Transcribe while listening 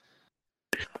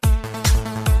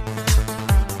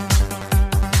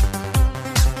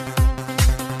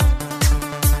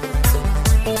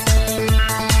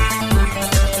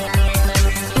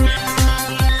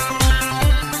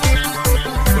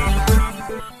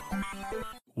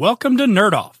Welcome to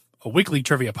Nerd Off, a weekly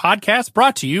trivia podcast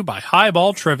brought to you by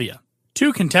Highball Trivia.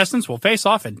 2 contestants will face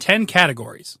off in 10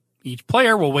 categories. Each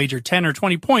player will wager 10 or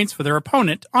 20 points for their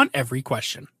opponent on every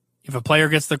question. If a player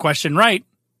gets the question right,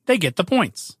 they get the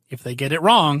points. If they get it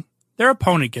wrong, their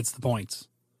opponent gets the points.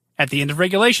 At the end of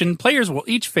regulation, players will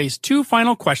each face 2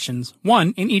 final questions,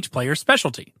 one in each player's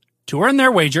specialty. To earn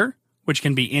their wager, which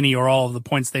can be any or all of the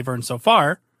points they've earned so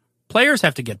far, players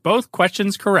have to get both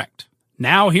questions correct.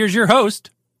 Now here's your host,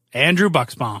 Andrew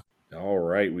Bucksbaum. All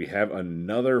right, we have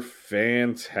another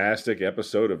fantastic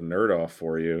episode of Nerd Off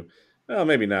for you. Well,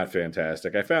 maybe not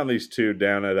fantastic. I found these two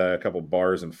down at a couple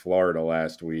bars in Florida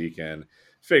last week and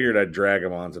figured I'd drag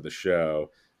them onto the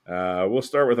show. We'll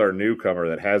start with our newcomer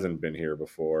that hasn't been here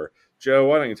before. Joe,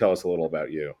 why don't you tell us a little about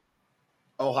you?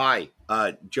 Oh, hi.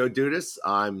 Joe Dudas.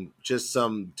 I'm just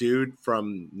some dude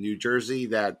from New Jersey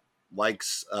that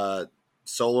likes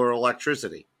solar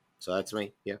electricity. So that's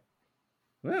me, yeah.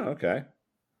 Oh, okay.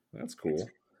 That's cool.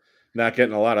 Not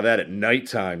getting a lot of that at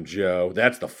nighttime, Joe.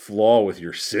 That's the flaw with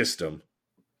your system.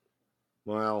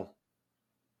 Well,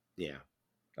 yeah.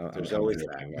 There's always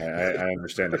that. I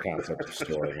understand the concept of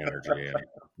storing energy. And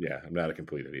yeah, I'm not a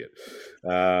complete idiot.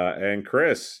 And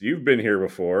Chris, you've been here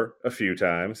before a few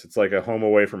times. It's like a home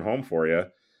away from home for you.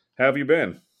 How have you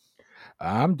been?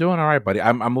 I'm doing all right, buddy.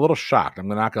 I'm a little shocked. I'm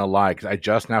not going to lie, because I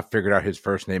just now figured out his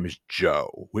first name is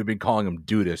Joe. We've been calling him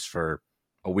Dudas for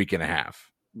a week and a half.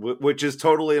 Which is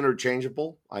totally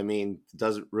interchangeable. I mean, it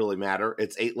doesn't really matter.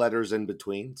 It's 8 letters in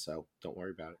between, so don't worry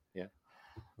about it. Yeah.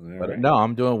 But right. No,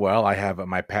 I'm doing well. I have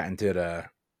my patented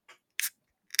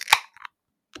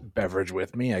beverage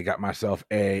with me. I got myself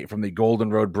from the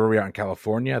Golden Road Brewery out in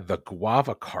California, the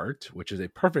Guava Cart, which is a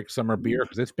perfect summer beer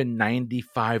because it's been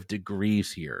 95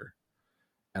 degrees here.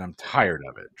 And I'm tired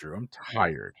of it, Drew. I'm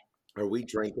tired. Are we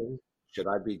drinking? Should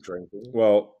I be drinking?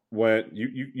 Well, when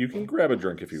you can grab a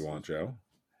drink if you want, Joe.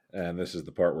 And this is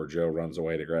the part where Joe runs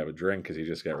away to grab a drink because he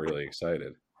just got really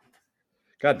excited.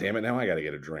 God damn it, now I got to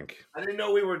get a drink. I didn't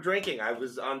know we were drinking. I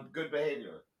was on good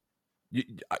behavior.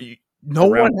 No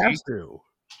one has to.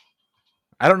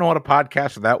 I don't know how to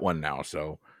podcast for that one now,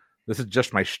 so this is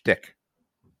just my shtick.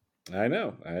 I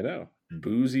know.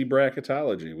 Boozy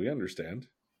bracketology, we understand.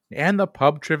 And the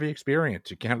pub trivia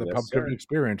experience. You can have the pub trivia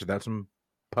experience without some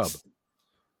pub.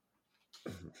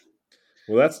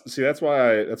 Well, that's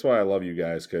why I love you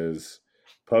guys, because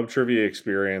pub trivia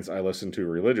experience I listen to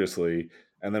religiously,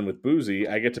 and then with Boozy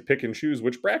I get to pick and choose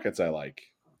which brackets I like.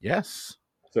 Yes.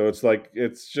 So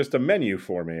it's just a menu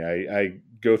for me. I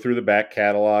go through the back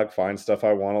catalog, find stuff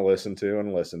I want to listen to,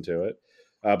 and listen to it.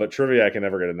 But trivia I can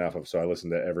never get enough of, so I listen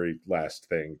to every last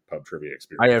thing pub trivia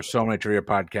experience. I have so many trivia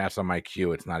podcasts on my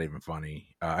queue, it's not even funny.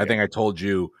 I think I told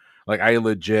you, like, I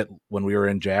legit, when we were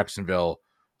in Jacksonville,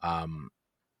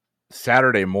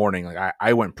 Saturday morning, like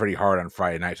I went pretty hard on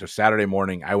Friday night. So Saturday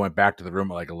morning, I went back to the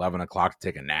room at like 11 o'clock to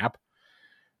take a nap.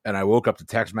 And I woke up to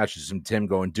text messages from Tim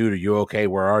going, "Dude, are you okay?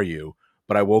 Where are you?"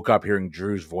 But I woke up hearing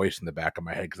Drew's voice in the back of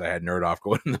my head because I had Nerd Off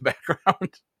going in the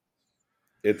background.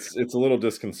 It's a little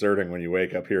disconcerting when you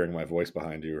wake up hearing my voice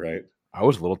behind you, right? I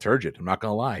was a little turgid. I'm not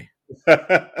going to lie.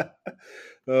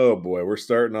 Oh, boy. We're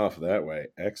starting off that way.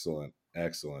 Excellent.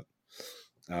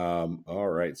 All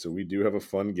right. So we do have a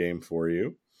fun game for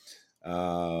you.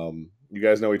 You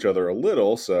guys know each other a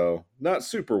little, so not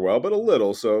super well, but a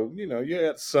little. So, you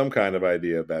got some kind of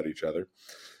idea about each other.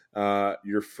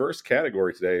 Your first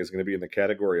category today is going to be in the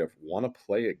category of want to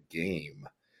play a game.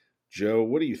 Joe,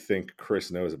 what do you think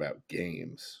Chris knows about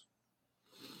games?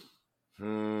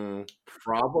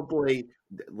 Probably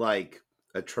like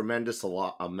a tremendous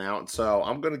amount. So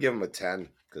I'm going to give him a 10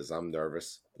 because I'm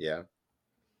nervous. Yeah.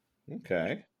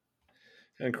 Okay.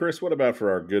 And Chris, what about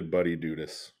for our good buddy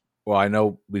Dudas? Well, I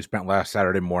know we spent last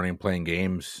Saturday morning playing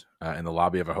games in the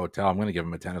lobby of a hotel. I'm going to give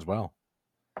him a 10 as well.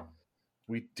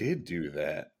 We did do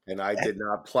that. And I did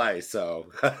not play,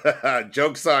 so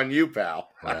joke's on you, pal.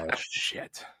 Oh,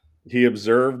 shit. He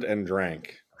observed and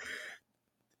drank.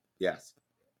 Yes.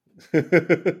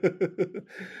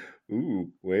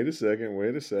 Ooh, wait a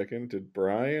second. Did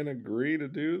Brian agree to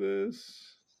do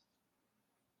this?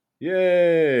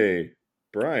 Yay!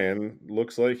 Brian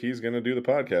looks like he's going to do the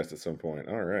podcast at some point.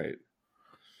 All right.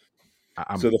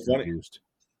 I'm so confused.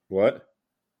 What?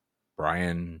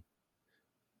 Brian.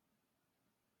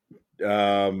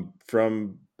 From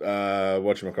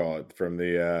whatchamacallit, from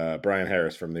the Brian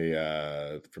Harris from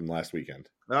last weekend.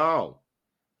 Oh.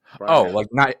 Brian. Like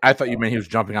not. I thought you meant he was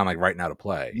jumping on like right now to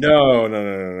play. No.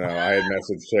 I had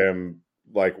messaged him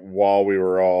like while we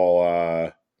were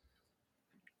all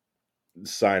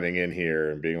signing in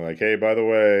here and being like, "Hey, by the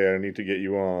way, I need to get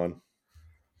you on."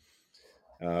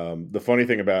 The funny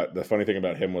thing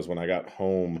about him was when I got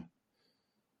home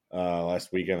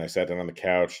last weekend, I sat down on the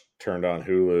couch, turned on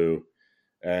Hulu,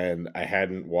 and I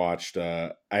hadn't watched.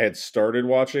 I had started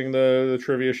watching the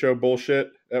trivia show bullshit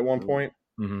at one point.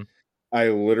 Mm-hmm. I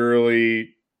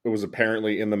literally was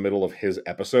apparently in the middle of his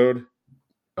episode.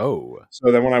 Oh,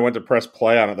 so then when I went to press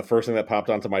play on it, the first thing that popped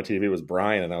onto my TV was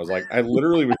Brian, and I was like, I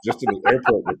literally was just in the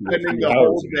airport with you spending the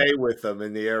whole day with them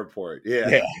in the airport.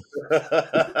 Yeah.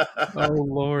 Oh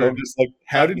Lord! So I'm just like,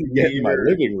 how did you get in my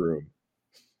living room?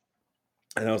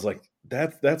 And I was like,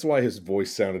 that's why his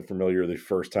voice sounded familiar the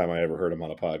first time I ever heard him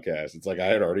on a podcast. It's like I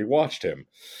had already watched him.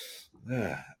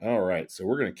 All right, so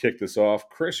we're going to kick this off.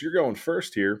 Chris, you're going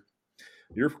first here.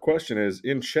 Your question is,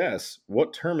 in chess,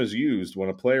 what term is used when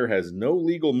a player has no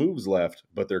legal moves left,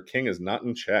 but their king is not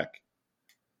in check?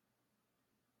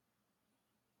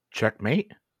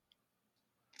 checkmate.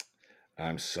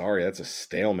 I'm sorry, that's a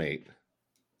stalemate.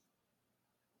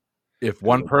 If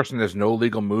one person has no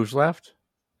legal moves left,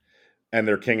 and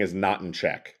their king is not in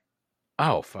check.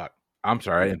 Oh, fuck. I'm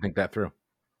sorry, I didn't think that through.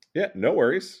 Yeah, no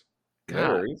worries. No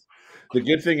God. worries. The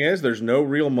good thing is there's no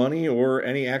real money or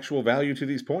any actual value to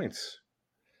these points.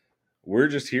 We're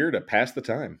just here to pass the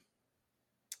time.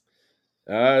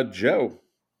 Joe,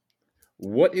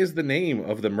 what is the name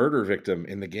of the murder victim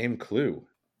in the game Clue?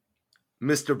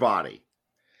 Mr. Body.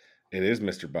 It is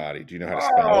Mr. Body. Do you know how to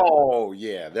spell it? Oh,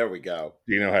 yeah, there we go.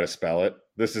 Do you know how to spell it?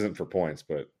 This isn't for points,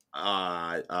 but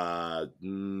not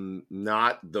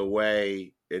the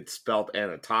way it's spelled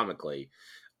anatomically.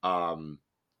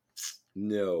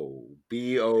 No,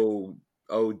 Bodie.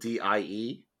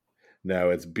 no,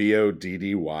 it's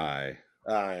Boddy. Yeah,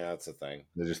 that's a thing.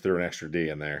 They just threw an extra D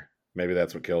in there. Maybe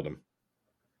that's what killed him.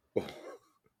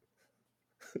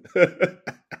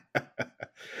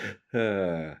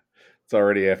 It's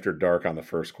already after dark on the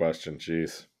first question.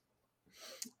 Jeez.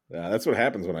 That's what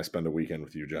happens when I spend a weekend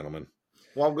with you, gentlemen.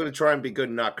 Well, I'm going to try and be good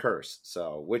and not curse,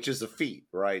 which is a feat,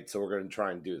 right? So we're going to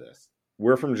try and do this.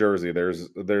 We're from Jersey.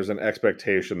 There's an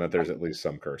expectation that there's at least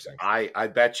some cursing. I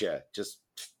bet you.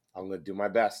 I'm going to do my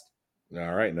best.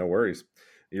 All right, no worries.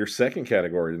 Your second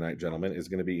category tonight, gentlemen, is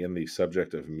going to be in the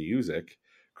subject of music.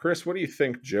 Chris, what do you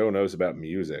think Joe knows about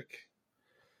music?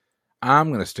 I'm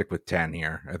going to stick with 10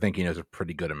 here. I think he knows a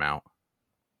pretty good amount.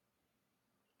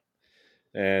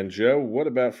 And Joe, what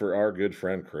about for our good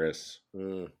friend Chris?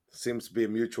 Seems to be a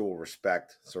mutual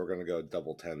respect, so we're going to go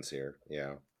double 10s here.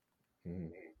 Yeah.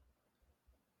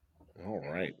 All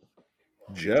right.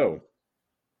 Joe,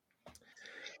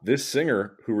 this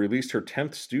singer who released her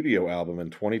 10th studio album in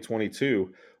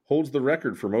 2022 holds the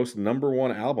record for most number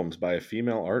one albums by a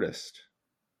female artist.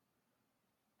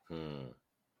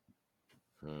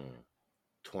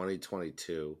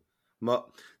 2022.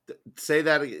 Say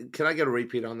that. Can I get a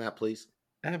repeat on that, please?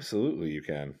 Absolutely, you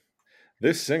can.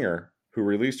 This singer, who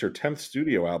released her 10th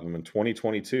studio album in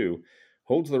 2022,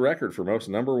 holds the record for most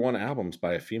number one albums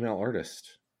by a female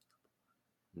artist.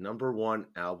 Number one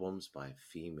albums by a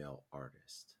female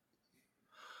artist.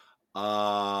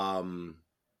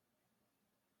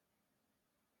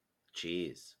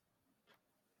 Jeez.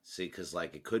 See, because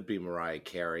it could be Mariah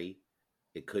Carey.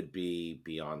 It could be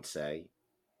Beyonce.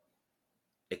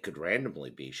 It could randomly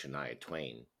be Shania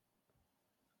Twain.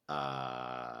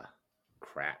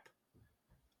 Crap.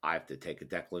 I have to take a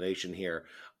declination here.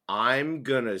 I'm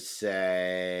going to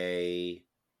say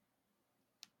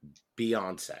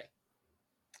Beyonce.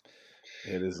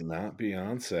 It is not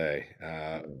Beyonce.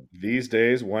 These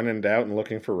days, when in doubt and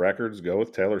looking for records, go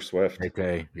with Taylor Swift.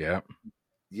 Okay, yeah.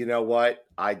 You know what?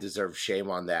 I deserve shame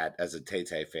on that as a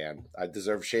Tay-Tay fan. I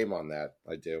deserve shame on that.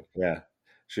 I do. Yeah.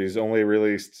 She's only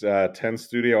released 10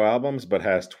 studio albums, but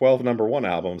has 12 number one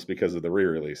albums because of the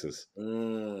re-releases.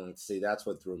 See, that's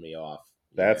what threw me off.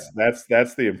 That's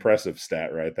the impressive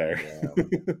stat right there. Yeah.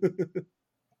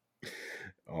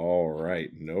 All right.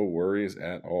 No worries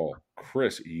at all.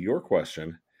 Chris, your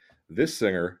question. This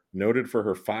singer, noted for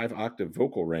her 5-octave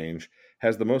vocal range,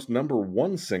 has the most number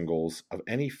one singles of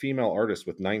any female artist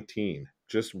with 19,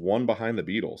 just one behind the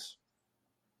Beatles.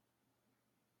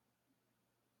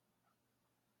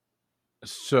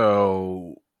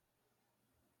 So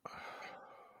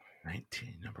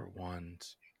 19 number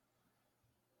ones.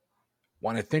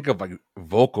 When I think of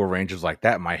vocal ranges like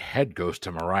that, my head goes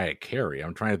to Mariah Carey.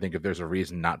 I'm trying to think if there's a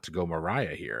reason not to go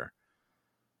Mariah here.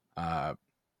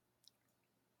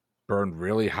 Burned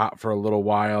really hot for a little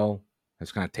while.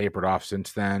 Has kind of tapered off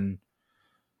since then.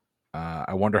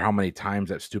 I wonder how many times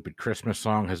that stupid Christmas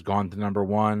song has gone to number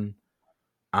one.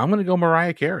 I'm gonna go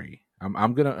Mariah Carey.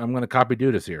 I'm gonna copy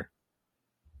Dudas here.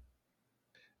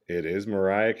 It is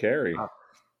Mariah Carey.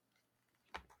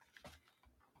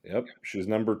 Yep, she's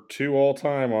number 2 all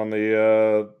time on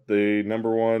the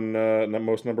number one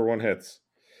most number one hits.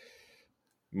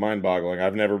 Mind-boggling.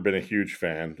 I've never been a huge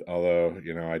fan, although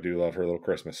I do love her little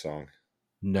Christmas song.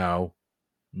 No.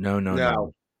 No.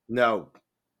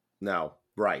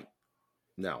 Right.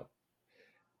 No.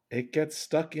 It gets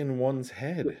stuck in one's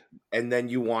head, And then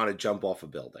you want to jump off a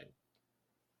building.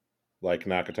 like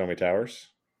Nakatomi Towers.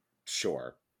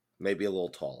 Sure. Maybe a little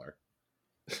taller.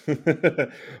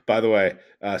 By the way,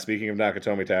 speaking of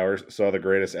Nakatomi Towers, saw the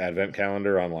greatest advent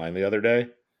calendar online the other day.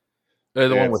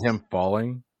 The one with him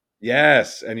falling.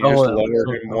 Yes, and you just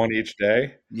lower him one each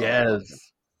day.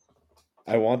 Yes.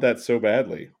 I want that so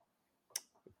badly.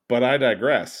 But I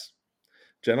digress.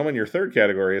 Gentlemen, your third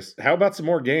category is, how about some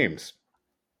more games?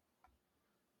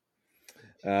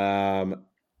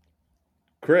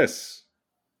 Chris,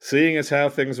 seeing as how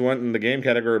things went in the game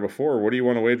category before, what do you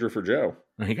want to wager for Joe?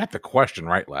 He got the question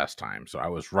right last time, so I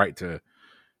was right to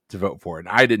vote for it.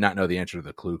 And I did not know the answer to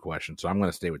the clue question, so I'm going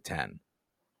to stay with 10.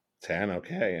 10,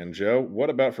 okay. And Joe,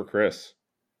 what about for Chris?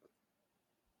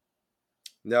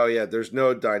 No, yeah, there's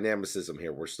no dynamicism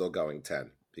here. We're still going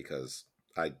 10 because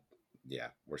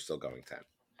we're still going 10.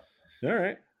 All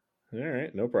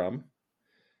right, no problem.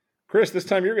 Chris, this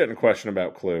time you're getting a question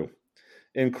about Clue.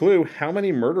 In Clue, how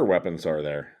many murder weapons are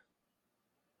there?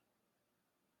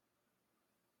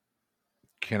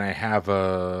 Can I have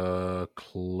a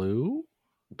clue?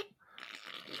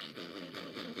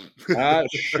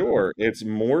 Sure. It's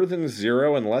more than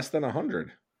 0 and less than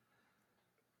 100.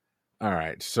 All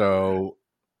right, so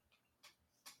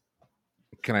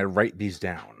can I write these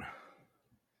down?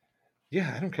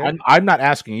 Yeah, I don't care. I'm not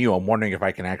asking you. I'm wondering if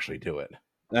I can actually do it.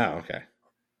 Oh, okay.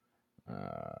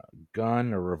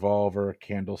 Gun, a revolver,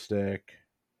 candlestick.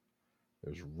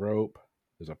 There's rope.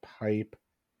 There's a pipe.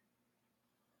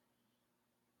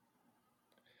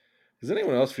 Does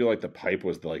anyone else feel like the pipe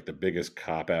was the biggest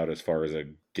cop out as far as a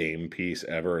game piece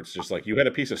ever? It's just like you had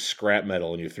a piece of scrap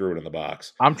metal and you threw it in the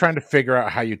box. I'm trying to figure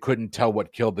out how you couldn't tell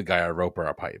what killed the guy, a rope or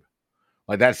a pipe.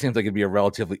 Like, that seems like it'd be a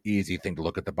relatively easy thing to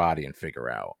look at the body and figure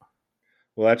out.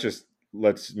 Well, that just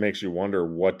makes you wonder,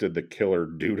 what did the killer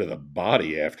do to the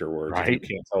body afterwards? Right? If you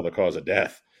can't tell the cause of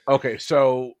death. Okay,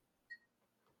 so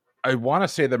I want to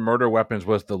say the murder weapons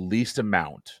was the least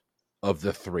amount of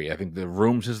the three. I think the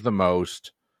rooms is the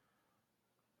most,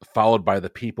 followed by the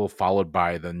people, followed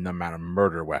by the amount of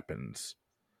murder weapons.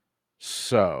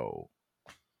 So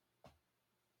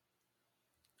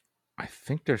I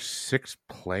think there's 6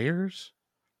 players.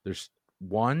 There's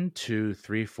 1, 2,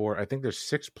 3, 4. I think there's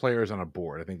 6 players on a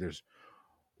board. I think there's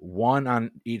 1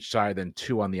 on each side, then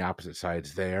 2 on the opposite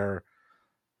sides there.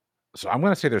 So I'm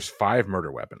going to say there's 5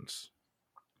 murder weapons.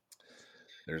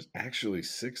 There's actually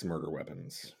 6 murder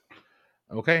weapons.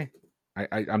 Okay.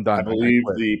 I'm done. I believe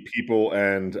the people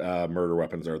and murder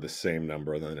weapons are the same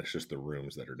number, and then it's just the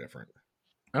rooms that are different.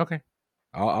 Okay.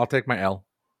 I'll take my L.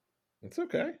 It's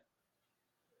okay.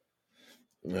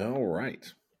 All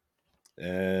right.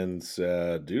 And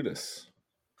Dudas,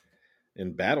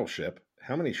 in Battleship,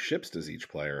 how many ships does each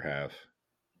player have?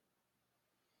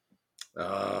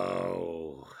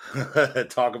 Oh,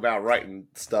 talk about writing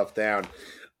stuff down.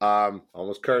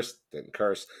 Almost cursed, didn't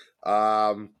curse.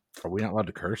 Are we not allowed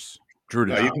to curse? Drew,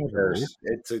 No, you can curse.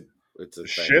 It's a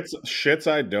Shits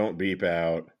I don't beep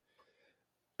out.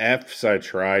 F's I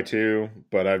try to,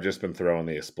 but I've just been throwing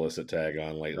the explicit tag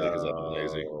on lately because I've been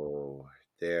lazy.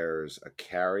 There's a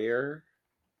carrier.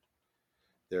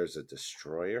 There's a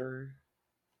destroyer.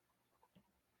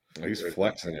 He's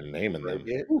flexing and naming them.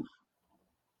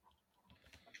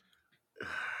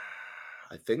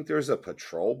 I think there's a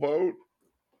patrol boat.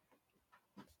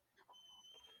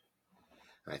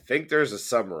 I think there's a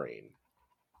submarine.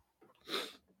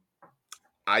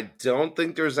 I don't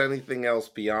think there's anything else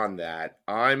beyond that.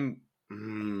 No,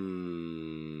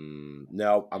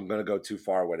 I'm going to go too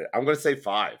far with it. I'm going to say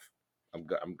 5. I'm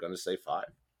going to say 5.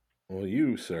 Well,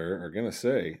 you, sir, are going to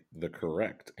say the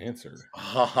correct answer.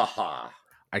 Ha ha ha.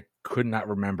 I could not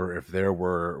remember if there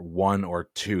were 1 or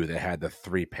 2 that had the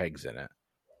 3 pegs in it.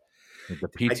 The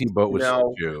PT boat was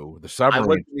 2. The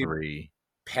submarine 3.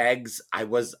 Pegs.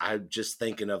 I'm just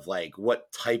thinking of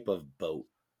what type of boat.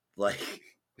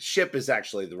 Ship is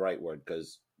actually the right word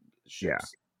because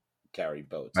ships carry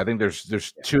boats. I think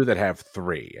there's 2 that have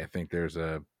 3. I think there's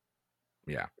the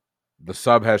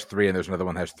sub has 3 and there's another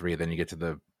one that has 3. Then you get to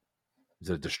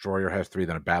the destroyer has 3,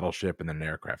 then a battleship, and then an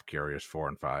aircraft carriers 4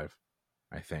 and 5.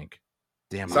 I think.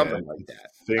 Damn, something like that.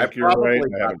 I think you're right.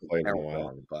 I haven't played in a while,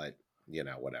 wrong, but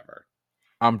whatever.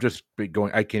 I'm just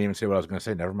going. I can't even say what I was going to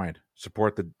say. Never mind.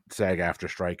 Support the SAG after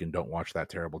strike and don't watch that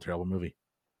terrible, terrible movie.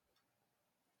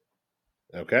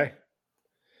 Okay.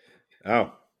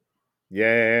 Oh,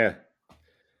 Yeah.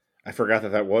 I forgot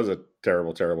that was a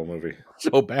terrible, terrible movie.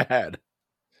 So bad.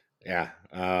 Yeah.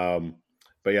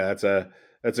 But yeah,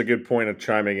 that's a good point of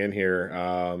chiming in here.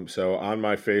 So on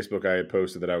my Facebook, I had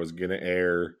posted that I was going to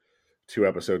air 2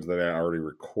 episodes that I already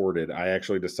recorded. I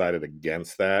actually decided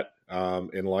against that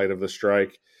in light of the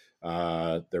strike.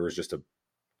 There was just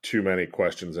too many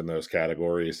questions in those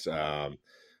categories,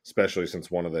 especially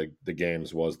since one of the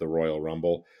games was the Royal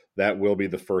Rumble. That will be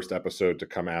the first episode to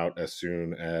come out as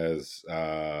soon as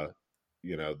the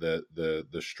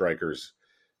strikers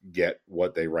get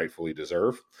what they rightfully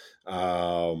deserve.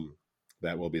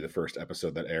 That will be the first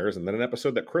episode that airs, and then an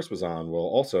episode that Chris was on will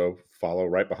also follow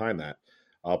right behind that.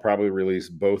 I'll probably release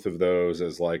both of those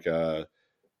as like on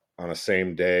a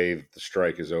same day that the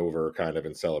strike is over, kind of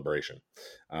in celebration.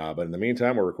 But in the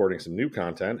meantime, we're recording some new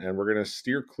content, and we're going to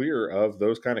steer clear of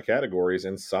those kind of categories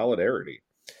in solidarity.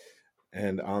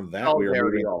 And on that, we are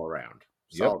moving all around.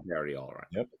 Yep. Solidarity all around.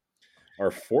 Yep.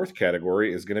 Our 4th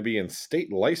category is going to be in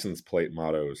state license plate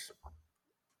mottos.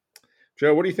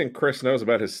 Joe, what do you think Chris knows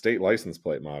about his state license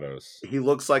plate mottos? He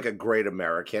looks like a great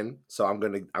American, so I'm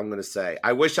gonna say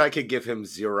I wish I could give him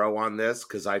 0 on this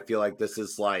because I feel like this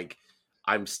is like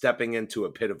I'm stepping into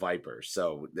a pit of vipers.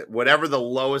 So whatever the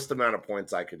lowest amount of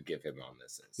points I could give him on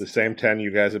this is the same 10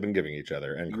 you guys have been giving each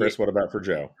other. And Chris, what about for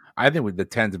Joe? I think the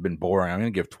 10s have been boring. I'm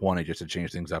going to give 20 just to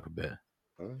change things up a bit.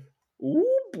 Ooh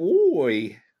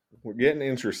boy, we're getting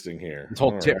interesting here. This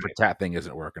whole tit for tat thing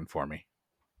isn't working for me.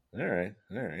 All right.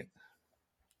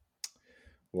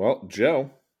 Well,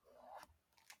 Joe,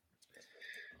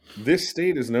 this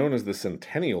state is known as the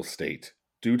Centennial State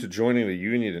due to joining the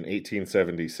Union in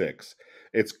 1876.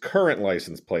 Its current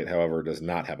license plate, however, does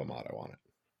not have a motto on it.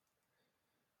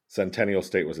 Centennial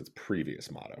State was its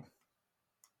previous motto.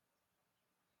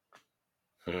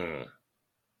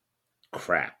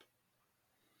 Crap.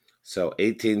 So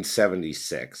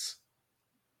 1876.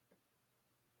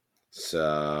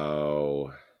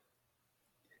 So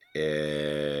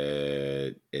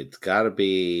it's got to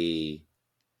be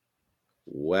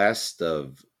west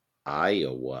of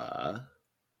Iowa,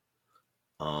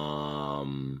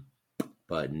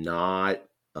 but not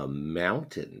a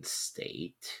mountain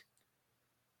state.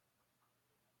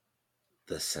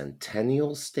 The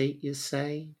Centennial State, you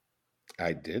say?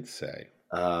 I did say.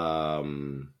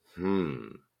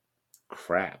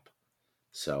 Crap.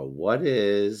 So what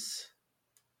is...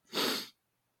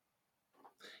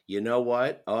 You know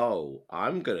what? Oh,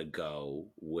 I'm going to go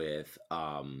with...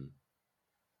 I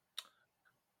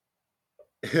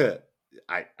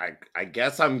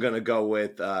guess I'm going to go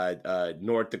with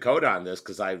North Dakota on this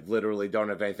because I literally don't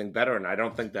have anything better, and I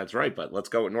don't think that's right, but let's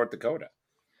go with North Dakota.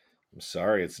 I'm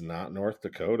sorry, it's not North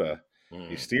Dakota.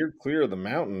 You steered clear of the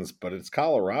mountains, but it's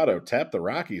Colorado. Tap the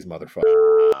Rockies, motherfucker.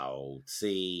 Oh,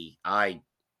 see,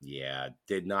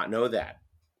 did not know that.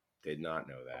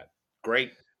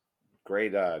 Great,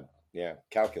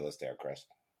 calculus there, Chris.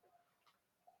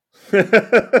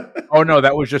 Oh no,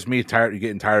 that was just me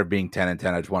getting tired of being 10 and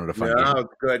 10. I just wanted to find out.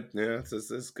 Good. Yeah,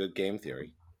 this is good game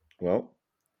theory. Well,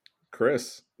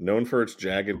 Chris, known for its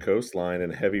jagged coastline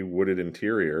and heavy wooded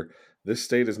interior, this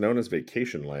state is known as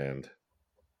Vacation Land.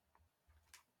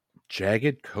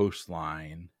 Jagged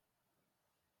coastline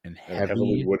and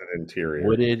heavily wooded interior.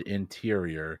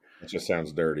 Mm-hmm. It just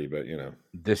sounds dirty, but you know.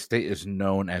 This state is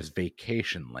known as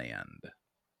Vacation Land.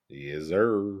 Yes,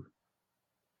 sir.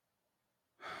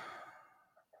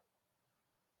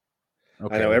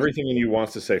 Okay. I know everything in you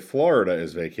wants to say Florida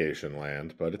is Vacation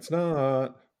Land, but it's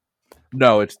not.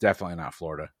 No, it's definitely not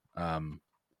Florida. I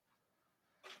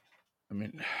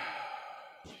mean,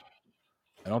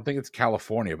 I don't think it's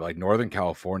California, but like Northern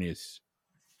California is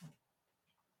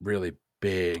really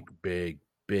big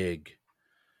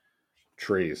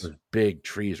trees. Those big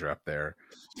trees are up there.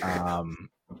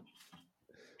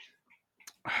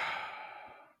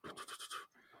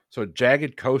 So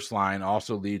jagged coastline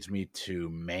also leads me to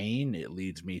Maine. It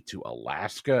leads me to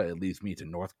Alaska. It leads me to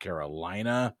North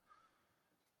Carolina.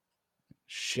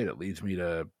 Shit, it leads me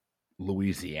to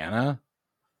Louisiana.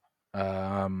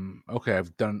 Okay,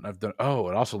 I've done. Oh,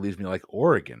 it also leads me to like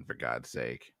Oregon, for God's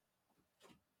sake.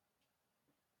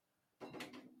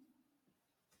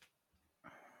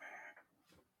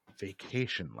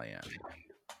 Vacation Land.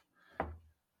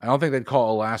 I don't think they'd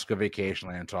call Alaska Vacation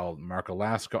Land, so I'll mark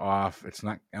Alaska off. It's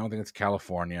not. I don't think it's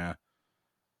California.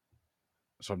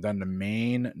 So I've done to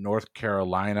Maine, North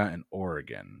Carolina, and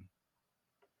Oregon.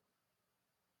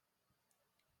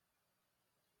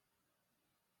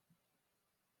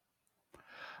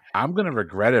 I'm gonna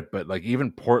regret it, but like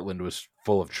even Portland was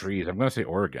full of trees. I'm gonna say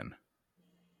Oregon.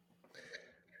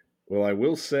 Well, I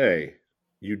will say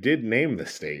you did name the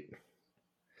state.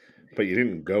 but you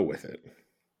didn't go with it.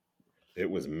 It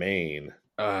was Maine.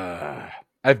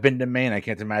 I've been to Maine. I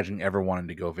can't imagine ever wanting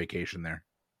to go vacation there.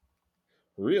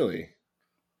 Really?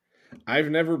 I've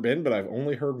never been, but I've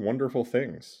only heard wonderful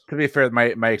things. To be fair,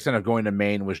 my extent of going to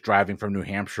Maine was driving from New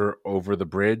Hampshire over the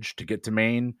bridge to get to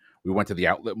Maine. We went to the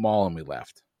outlet mall and we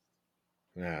left.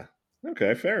 Yeah.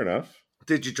 Okay, fair enough.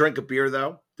 Did you drink a beer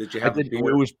though? Did you have a beer?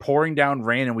 It was pouring down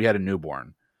rain and we had a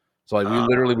newborn. So like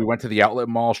we went to the outlet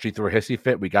mall, she threw a hissy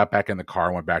fit, we got back in the car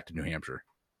and went back to New Hampshire.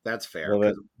 That's fair.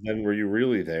 Well, then were you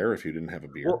really there if you didn't have a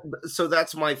beer? Well, so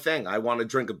that's my thing. I want to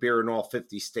drink a beer in all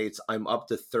 50 states. I'm up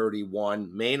to 31.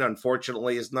 Maine,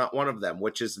 unfortunately, is not one of them,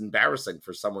 which is embarrassing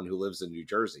for someone who lives in New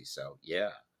Jersey. So,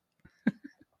 yeah.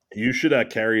 You should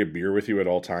carry a beer with you at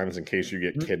all times in case you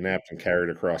get kidnapped and carried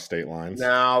across state lines.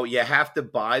 No, you have to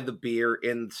buy the beer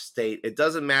in the state. It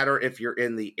doesn't matter if you're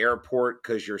in the airport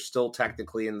because you're still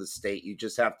technically in the state. You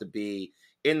just have to be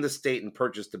in the state and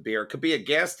purchase the beer. It could be a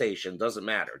gas station, doesn't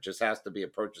matter. It just has to be a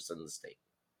purchase in the state.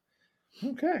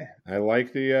 Okay. I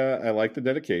like the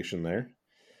dedication there.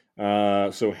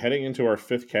 So heading into our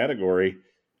fifth category,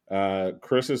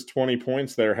 Chris's 20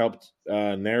 points there helped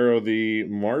narrow the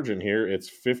margin here. It's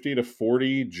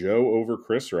 50-40 Joe over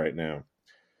Chris right now.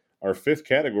 Our fifth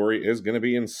category is going to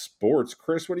be in sports.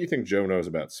 Chris, what do you think Joe knows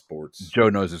about sports? Joe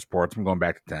knows his sports. I'm going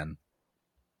back to 10.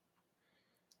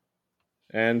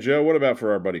 And Joe, what about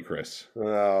for our buddy Chris?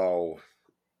 Oh,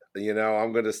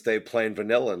 I'm going to stay plain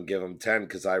vanilla and give him 10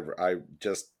 because I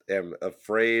just am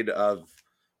afraid of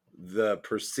the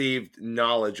perceived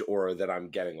knowledge aura that I'm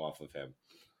getting off of him.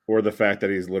 Or the fact that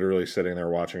he's literally sitting there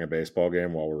watching a baseball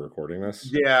game while we're recording this.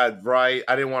 Yeah, right.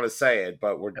 I didn't want to say it,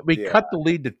 but we cut the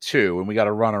lead to 2 and we got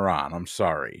a runner on. I'm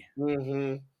sorry.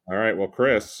 Mm-hmm. All right. Well,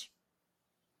 Chris,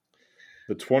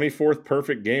 the 24th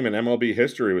perfect game in MLB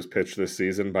history was pitched this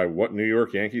season by what New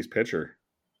York Yankees pitcher?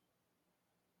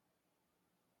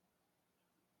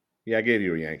 Yeah, I gave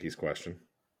you a Yankees question.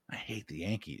 I hate the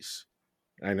Yankees.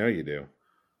 I know you do.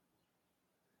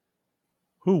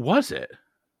 Who was it?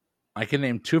 I can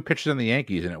name 2 pitchers in the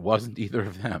Yankees, and it wasn't either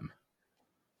of them.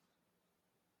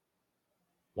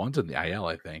 One's in the IL,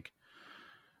 I think.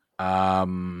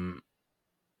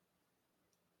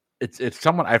 It's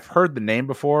someone I've heard the name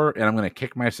before, and I'm going to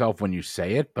kick myself when you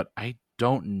say it, but I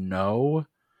don't know.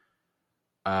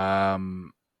 The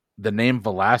name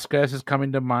Velasquez is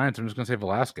coming to mind, so I'm just going to say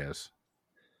Velasquez.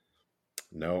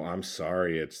 No, I'm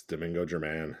sorry. It's Domingo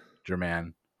Germán.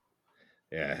 Germán.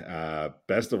 Yeah.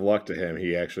 Best of luck to him.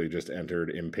 He actually just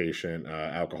entered inpatient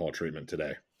alcohol treatment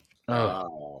today.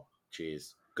 Oh,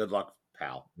 jeez. Good luck,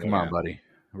 pal. Come on, buddy.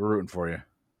 We're rooting for you.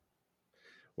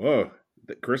 Whoa.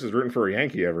 Chris is rooting for a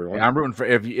Yankee, everyone. Yeah, I'm rooting for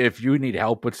if you need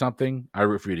help with something, I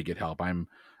root for you to get help. I'm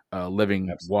a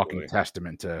living, walking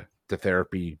testament to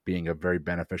therapy being a very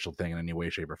beneficial thing in any way,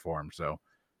 shape, or form. So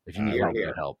if you need help,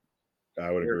 get help. I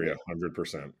would agree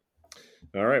 100%.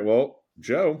 All right. Well,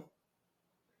 Joe,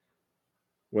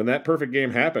 when that perfect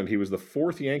game happened, he was the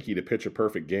 4th Yankee to pitch a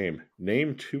perfect game.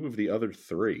 Name 2 of the other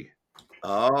 3.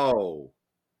 Oh.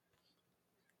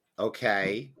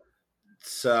 Okay.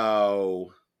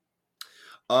 So.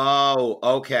 Oh,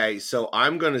 okay. So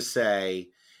I'm going to say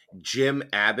Jim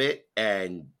Abbott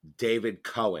and David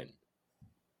Cohen.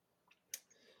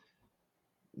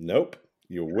 Nope.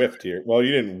 You whiffed here. Well,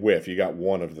 you didn't whiff. You got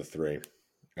 1 of the 3.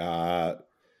 So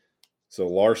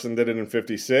Larson did it in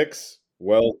 56,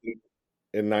 Wells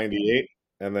in 98,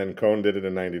 and then Cohen did it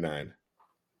in 99.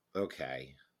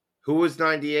 Okay. Who was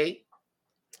 98?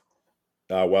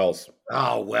 Wells.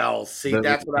 Oh, Wells. See,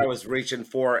 that's what I was reaching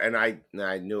for, and I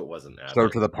knew it wasn't that.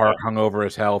 Start to the park, hung over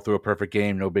as hell, threw a perfect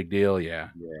game, no big deal. Yeah.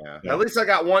 At least I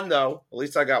got 1, though. At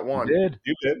least I got 1.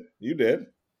 You did.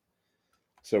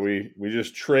 So we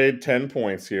just trade 10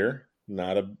 points here.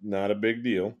 Not a big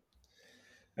deal.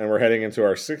 And we're heading into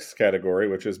our 6th category,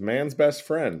 which is man's best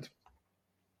friend.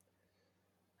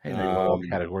 Hey, a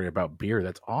category about beer.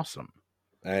 That's awesome.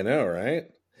 I know, right?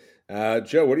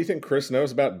 Joe, what do you think Chris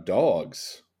knows about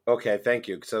dogs? Okay, thank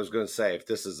you. Because I was going to say, if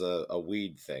this is a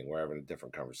weed thing, we're having a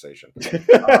different conversation.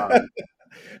 I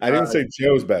didn't say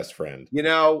Joe's best friend.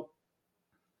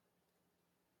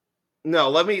 No,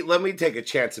 let me take a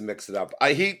chance and mix it up.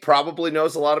 He probably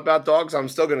knows a lot about dogs. I'm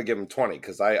still going to give him 20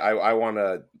 because I want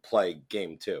to play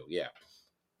game 2. Yeah.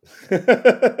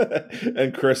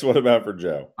 And Chris, what about for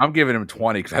Joe? I'm giving him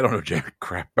 20 because I don't know jack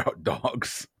crap about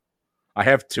dogs. I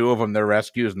have 2 of them. They're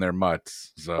rescues and they're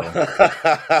mutts. So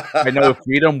I know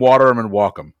feed them, water them, and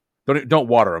walk them. Don't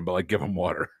water them, but like give them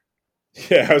water.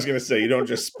 Yeah, I was going to say you don't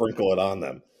just sprinkle it on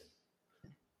them,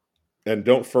 and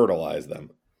don't fertilize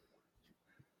them.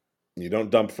 You don't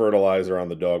dump fertilizer on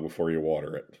the dog before you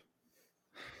water it.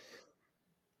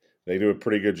 They do a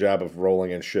pretty good job of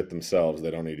rolling in shit themselves.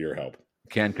 They don't need your help.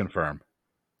 Can confirm.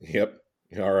 Yep.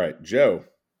 All right, Joe.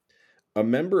 A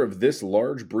member of this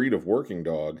large breed of working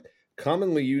dog,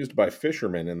 commonly used by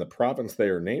fishermen in the province they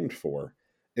are named for,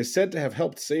 is said to have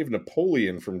helped save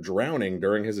Napoleon from drowning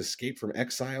during his escape from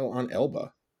exile on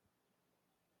Elba.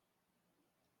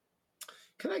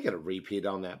 Can I get a repeat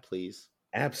on that, please?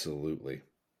 Absolutely.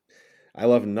 I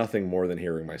love nothing more than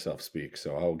hearing myself speak,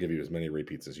 so I'll give you as many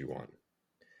repeats as you want.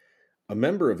 A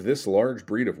member of this large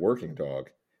breed of working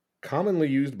dog, commonly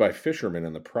used by fishermen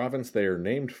in the province they are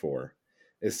named for,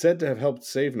 is said to have helped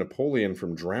save Napoleon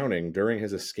from drowning during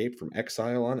his escape from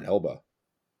exile on Elba.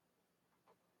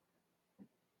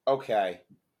 Okay.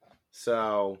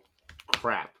 So,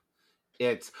 crap.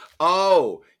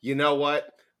 You know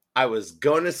what? I was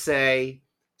going to say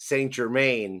Saint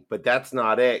Germain, but that's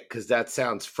not it because that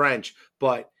sounds French.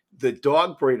 But the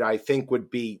dog breed, I think,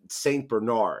 would be Saint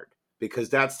Bernard because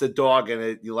that's the dog in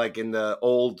it, like in the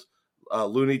old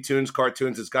Looney Tunes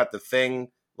cartoons. It's got the thing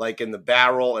like in the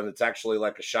barrel, and it's actually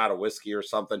like a shot of whiskey or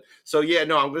something. So yeah,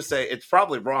 no, I'm going to say it's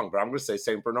probably wrong, but I'm going to say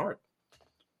Saint Bernard.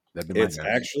 It's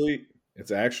actually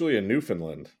a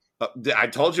Newfoundland. I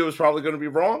told you it was probably going to be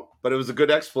wrong, but it was a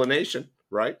good explanation,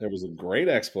 right? It was a great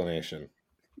explanation.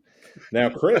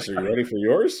 Now, Chris, are you ready for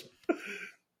yours?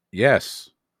 Yes.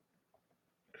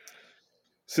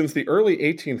 Since the early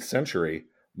 18th century,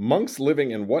 monks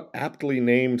living in what aptly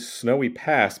named Snowy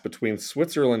Pass between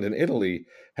Switzerland and Italy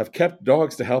have kept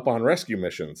dogs to help on rescue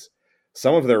missions.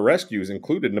 Some of their rescues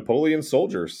included Napoleon's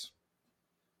soldiers.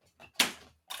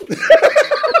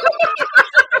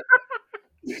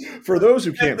 For those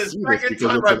who can't see this,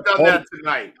 because I've done that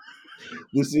tonight.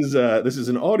 This is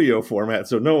an audio format,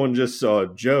 so no one just saw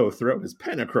Joe throw his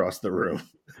pen across the room.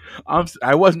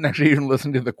 I wasn't actually even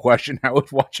listening to the question. I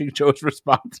was watching Joe's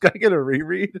response. Can I get a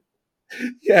reread?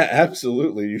 Yeah,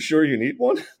 absolutely. You sure you need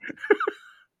one?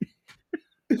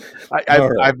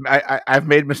 I've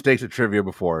made mistakes at trivia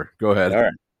before. Go ahead. All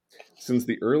right. Since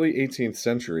the early 18th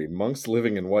century, monks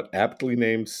living in what aptly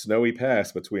named Snowy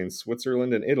Pass between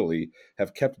Switzerland and Italy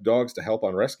have kept dogs to help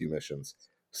on rescue missions.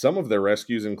 Some of their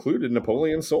rescues included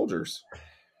Napoleon's soldiers.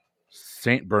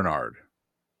 Saint Bernard.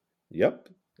 Yep,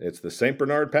 it's the Saint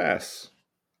Bernard Pass.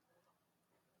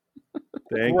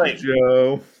 Thank you,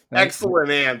 Joe.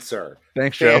 Excellent answer.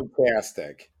 Thanks, Joe.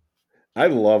 Fantastic. I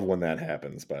love when that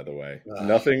happens, by the way.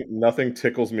 Nothing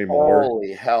tickles me more.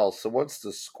 Holy hell. So what's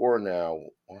the score now?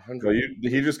 100.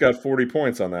 Well, he just got 40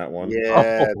 points on that one.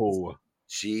 Yeah. Oh.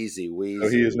 Cheesy wheezy. So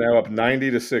he is now up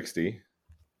 90 to 60.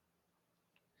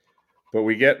 But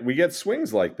we get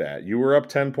swings like that. You were up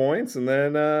 10 points, and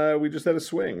then we just had a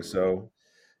swing. So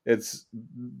at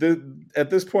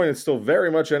this point, it's still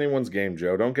very much anyone's game,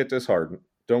 Joe. Don't get disheartened.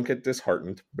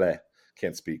 Bleh.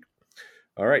 Can't speak.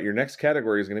 All right, your next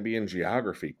category is going to be in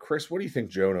geography. Chris, what do you think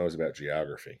Joe knows about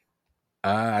geography?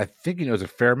 I think he knows a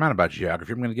fair amount about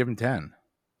geography. I'm going to give him 10.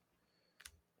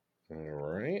 All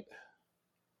right.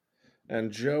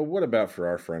 And Joe, what about for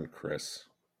our friend Chris?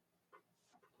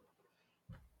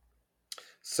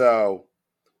 So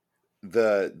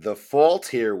the fault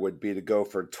here would be to go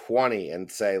for 20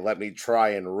 and say, let me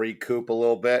try and recoup a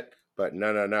little bit. But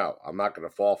no. I'm not going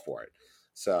to fall for it.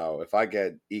 So if I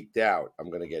get eked out, I'm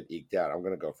going to get eked out. I'm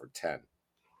going to go for 10.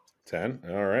 10?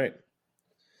 All right.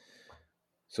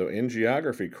 So in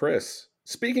geography, Chris,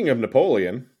 speaking of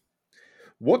Napoleon,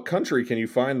 in what country can you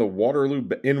find the Waterloo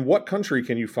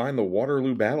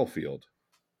battlefield?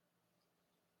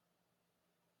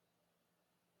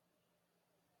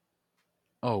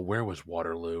 Oh, where was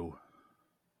Waterloo?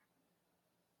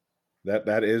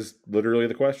 That is literally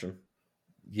the question.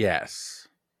 Yes.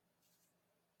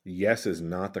 Yes is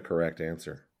not the correct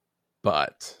answer.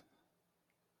 But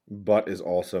is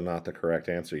also not the correct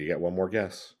answer. You get one more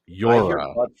guess.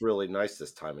 Jura. But's really nice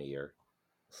this time of year.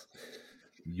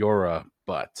 Jura,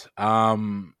 but. Oh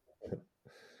my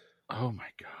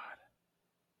God.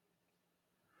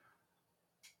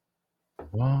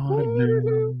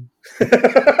 Waterloo.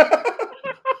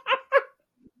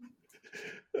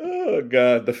 Oh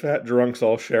God, the fat drunks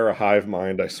all share a hive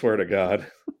mind, I swear to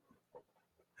God.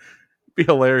 Be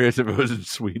hilarious if it was in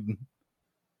Sweden.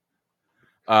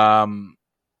 I'm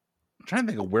trying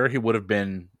to think of where he would have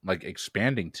been like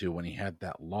expanding to when he had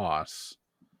that loss.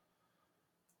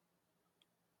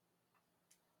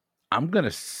 I'm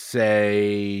gonna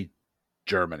say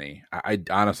Germany. I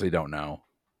honestly don't know.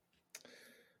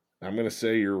 I'm gonna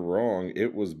say you're wrong.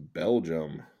 It was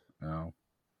Belgium. No.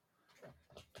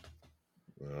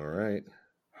 All right.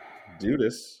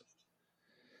 Dudas.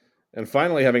 And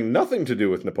finally, having nothing to do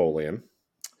with Napoleon,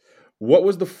 what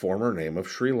was the former name of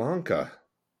Sri Lanka?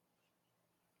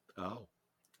 Oh.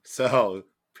 So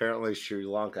apparently Sri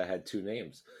Lanka had 2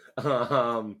 names.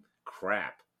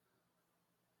 Crap.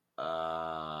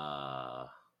 I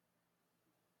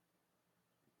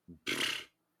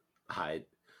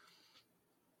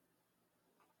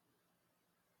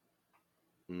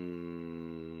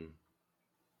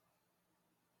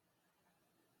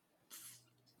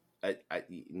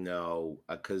no,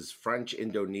 because French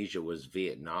Indonesia was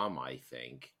Vietnam, I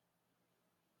think.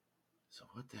 So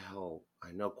what the hell?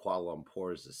 I know Kuala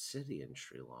Lumpur is a city in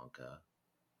Sri Lanka.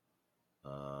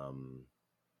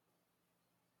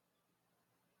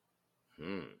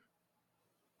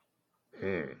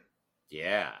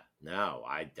 Yeah, no,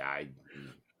 I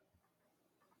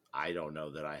don't know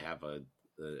that I have a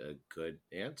good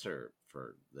answer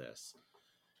for this.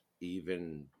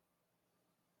 Even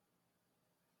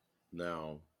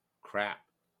no, crap.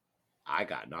 I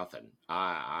got nothing.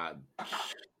 I'm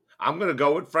gonna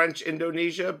go with French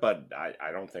Indonesia, but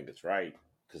I don't think it's right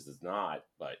because it's not.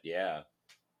 But yeah,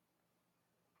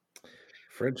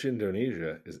 French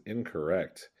Indonesia is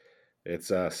incorrect. It's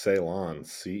Ceylon,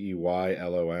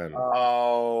 Ceylon.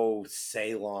 Oh,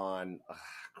 Ceylon. Ugh,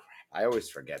 crap. I always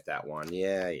forget that one.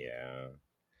 Yeah.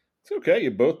 It's okay. You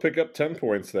both pick up 10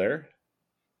 points there.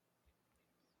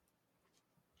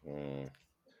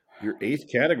 Your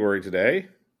 8th category today,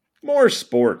 more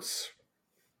sports.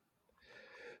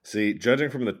 See,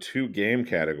 judging from the 2 game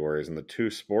categories and the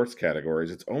 2 sports categories,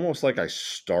 it's almost like I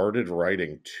started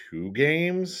writing 2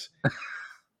 games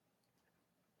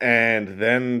and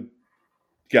then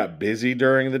got busy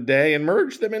during the day and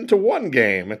merged them into 1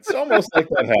 game. It's almost like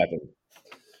that happened.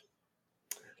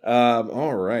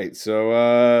 All right.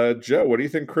 So, Joe, what do you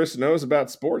think Chris knows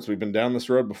about sports? We've been down this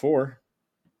road before.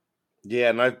 Yeah,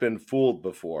 and I've been fooled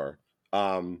before. So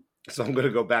I'm going to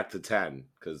go back to 10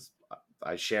 because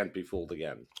I shan't be fooled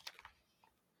again.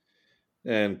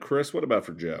 And Chris, what about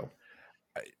for Joe?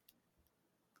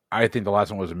 I think the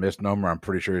last one was a misnomer. I'm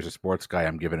pretty sure he's a sports guy.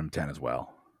 I'm giving him 10 as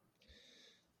well.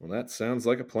 Well, that sounds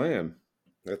like a plan.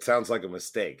 That sounds like a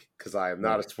mistake because I am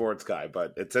not a sports guy,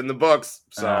 but it's in the books.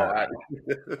 So,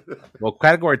 well,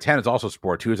 category 10 is also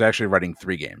sports. He was actually writing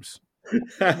 3 games.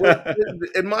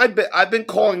 In my bit, I've been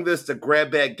calling this the grab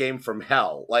bag game from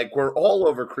hell. Like we're all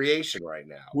over creation right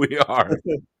now. We are.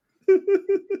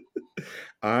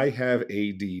 I have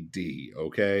ADD,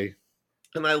 okay?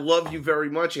 And I love you very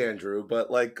much, Andrew,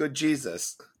 but like, good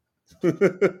Jesus.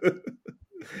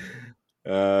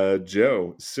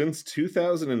 Joe, since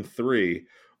 2003,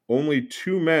 only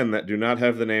 2 men that do not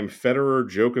have the name Federer,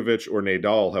 Djokovic, or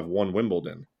Nadal have won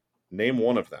Wimbledon. Name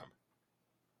one of them.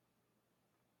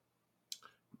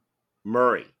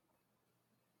 Murray.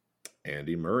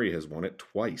 Andy Murray has won it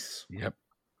twice. Yep.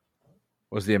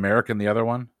 Was the American the other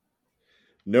one?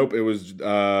 Nope, it was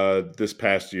this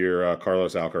past year,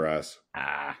 Carlos Alcaraz.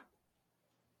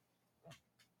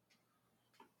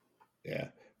 Yeah,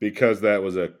 because that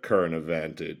was a current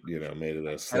event, it made it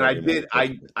a. And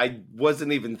I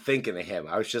wasn't even thinking of him.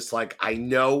 I was just like, I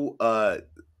know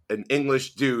an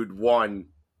English dude won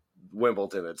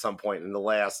Wimbledon at some point in the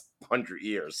last 100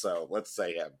 years, so let's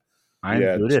say him. I'm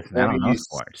good at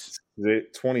that.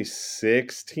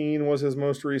 2016 was his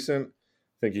most recent.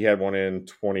 I think he had one in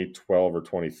 2012 or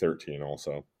 2013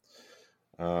 also.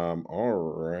 All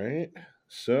right.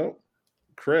 So,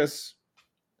 Chris,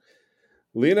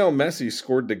 Lionel Messi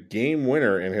scored the game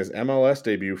winner in his MLS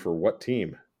debut for what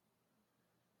team?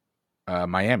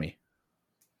 Miami.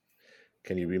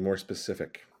 Can you be more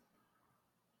specific?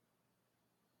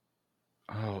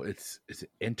 Oh, is it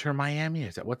Inter Miami?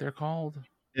 Is that what they're called?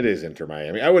 It is Inter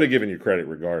Miami. I would have given you credit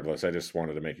regardless. I just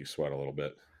wanted to make you sweat a little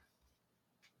bit.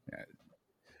 Yeah.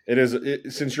 It is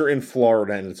since you're in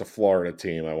Florida and it's a Florida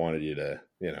team, I wanted you to,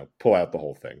 pull out the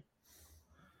whole thing.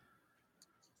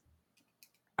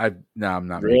 I'm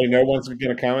not. Really, no one's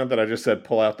going to comment that I just said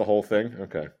pull out the whole thing?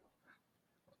 Okay.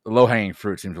 The low-hanging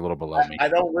fruit seems a little below me. I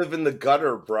don't live in the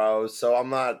gutter, bro, so I'm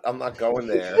not going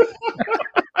there.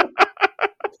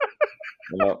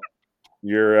 Well,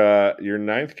 your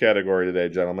 9th category today,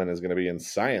 gentlemen, is going to be in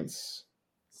science.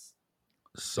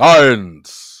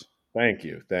 Science. Thank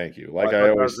you. Like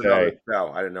I always say. No,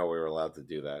 I didn't know we were allowed to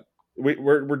do that.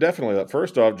 We're definitely.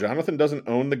 First off, Jonathan doesn't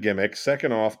own the gimmick.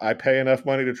 Second off, I pay enough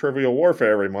money to Trivial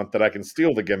Warfare every month that I can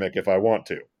steal the gimmick if I want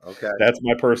to. Okay, that's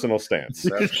my personal stance.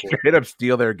 Straight up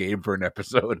steal their game for an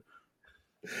episode.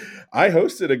 I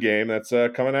hosted a game that's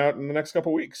coming out in the next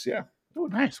couple weeks. Yeah. Oh,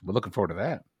 nice. We're looking forward to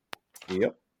that.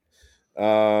 Yep.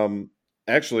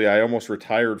 Actually, I almost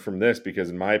retired from this because,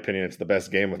 in my opinion, it's the best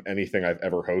game of anything I've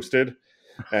ever hosted.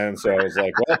 And so I was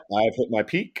like, well, I've hit my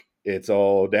peak. It's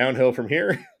all downhill from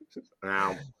here.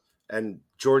 Wow. And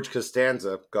George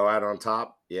Costanza go out on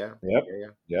top. Yeah. Yep. Yeah.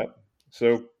 Yep.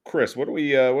 So, Chris, what do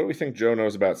we think Joe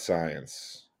knows about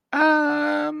science?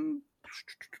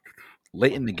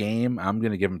 Late in the game, I'm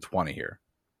going to give him 20 here.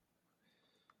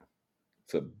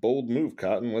 It's a bold move,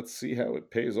 Cotton. Let's see how it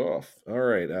pays off. All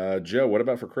right, Joe, what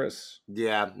about for Chris?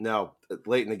 Yeah. No,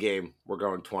 late in the game, we're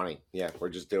going 20. Yeah, we're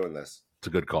just doing this. It's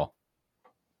a good call.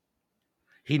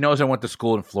 He knows I went to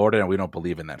school in Florida, and we don't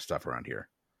believe in that stuff around here.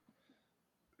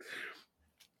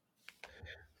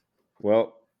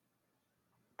 Well,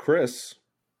 Chris,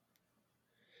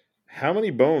 how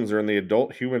many bones are in the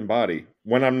adult human body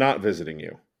when I'm not visiting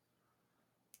you?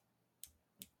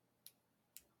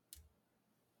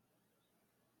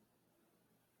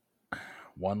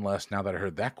 One less now that I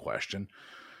heard that question.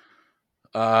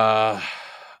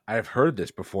 I've heard this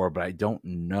before, but I don't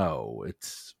know.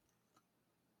 It's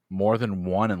more than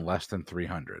 1 and less than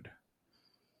 300.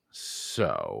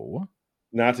 So,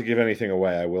 Not to give anything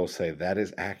away, I will say that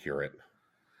is accurate.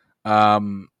 I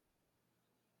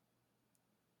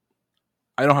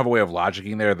don't have a way of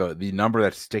logicking there. The number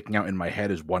that's sticking out in my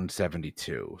head is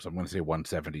 172. So I'm going to say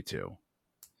 172.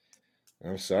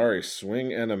 I'm sorry,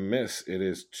 swing and a miss. It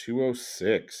is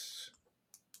 206.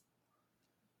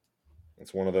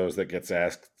 It's one of those that gets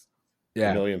asked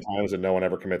a million times and no one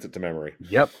ever commits it to memory.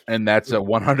 Yep, and that's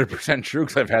 100% true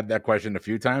because I've had that question a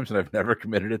few times and I've never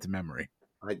committed it to memory.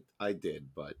 I did,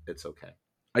 but it's okay.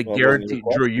 I guarantee,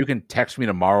 Drew, you can text me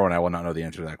tomorrow and I will not know the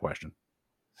answer to that question.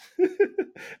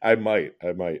 I might.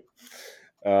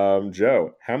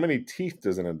 Joe, how many teeth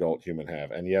does an adult human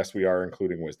have? And yes, we are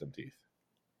including wisdom teeth.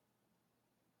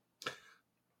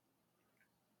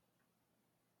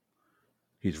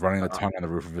 He's running the tongue on the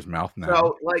roof of his mouth now.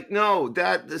 So, no,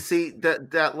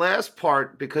 that last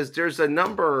part, because there's a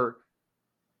number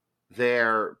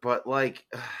there, but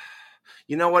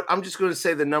you know what? I'm just going to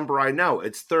say the number I know.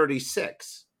 It's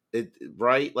 36.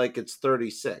 Right? It's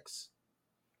 36.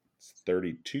 It's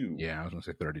 32. Yeah, I was going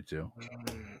to say 32.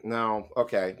 No.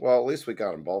 Okay. Well, at least we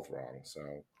got them both wrong, so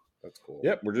that's cool.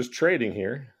 Yep, we're just trading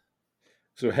here.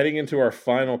 So heading into our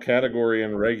final category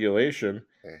in regulation,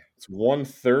 it's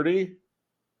 130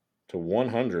 to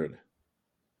 100.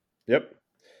 Yep.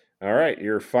 All right,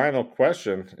 your final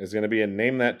question is going to be a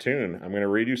Name That Tune. I'm going to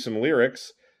read you some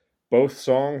lyrics. Both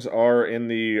songs are in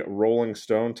the Rolling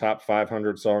Stone top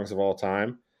 500 songs of all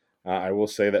time. I will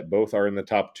say that both are in the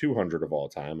top 200 of all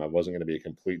time. I wasn't going to be a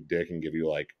complete dick and give you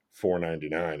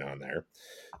 $4.99 on there.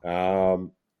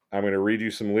 I'm going to read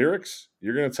you some lyrics.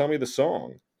 You're going to tell me the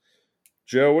song.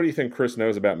 Joe, what do you think Chris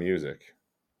knows about music?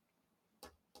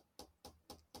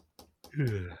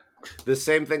 The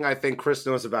same thing I think Chris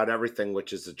knows about everything,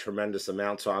 which is a tremendous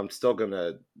amount. So I'm still going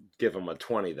to give him a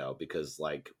 20, though, because,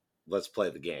 let's play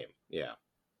the game. Yeah.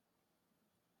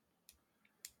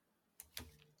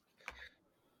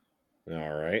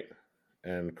 All right.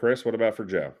 And Chris, what about for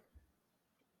Joe?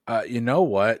 You know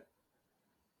what?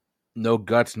 No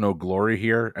guts, no glory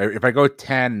here. If I go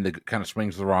 10, it kind of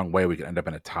swings the wrong way. We could end up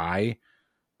in a tie,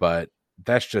 but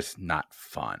that's just not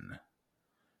fun.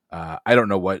 I don't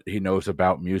know what he knows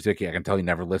about music. I can tell he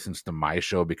never listens to my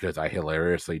show because I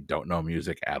hilariously don't know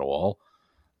music at all.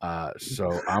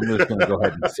 So I'm just going to go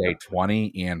ahead and say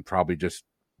 20 and probably just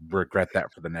regret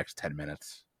that for the next 10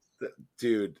 minutes.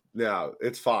 Dude, no,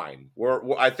 it's fine.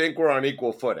 I think we're on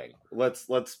equal footing. Let's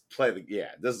play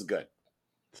this is good.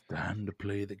 It's time to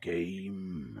play the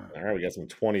game. All right, we got some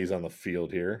 20s on the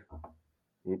field here.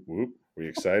 Whoop, whoop. We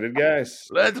excited, guys?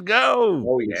 Let's go.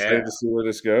 Oh, yeah. Excited to see where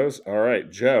this goes. All right,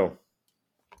 Joe.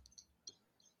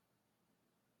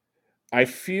 I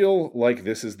feel like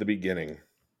this is the beginning,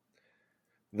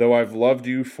 though I've loved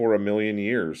you for 1,000,000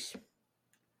 years.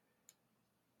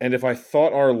 And if I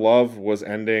thought our love was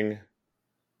ending,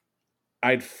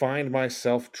 I'd find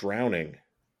myself drowning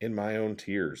in my own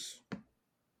tears.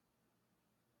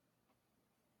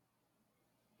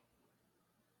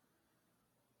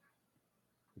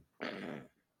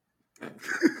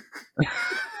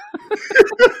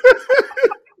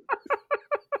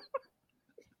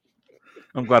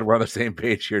 I'm glad we're on the same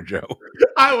page here, Joe.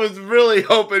 I was really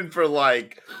hoping for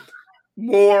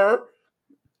more,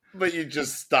 but you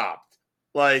just stopped.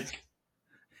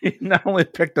 He not only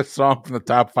picked a song from the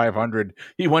top 500,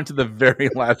 he went to the very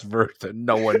last verse that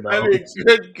no one knows. I mean,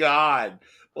 good God.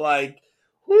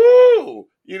 Whoo!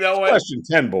 You know what? Question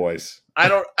 10, boys. I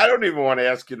don't even want to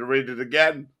ask you to read it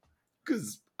again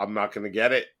because I'm not going to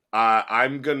get it.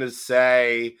 I'm going to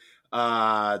say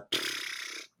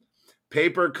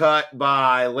Paper Cut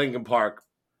by Linkin Park.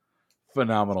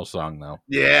 Phenomenal song, though.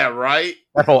 Yeah, right?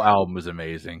 That whole album is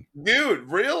amazing.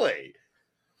 Dude, really?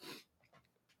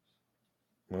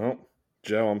 Well,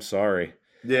 Joe, I'm sorry.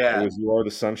 Yeah, It was "You Are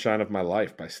the Sunshine of My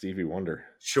Life" by Stevie Wonder.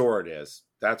 sure it is.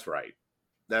 That's right.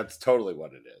 That's totally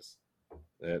what it is.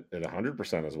 It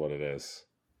 100% is what it is.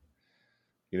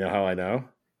 You know how I know?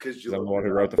 Because Because you I'm the look one who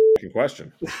it wrote the fucking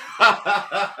question.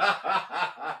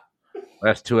 up.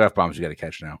 That's 2 F-bombs you got to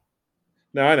catch now.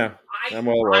 No, I know. I'm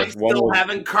well aware. I still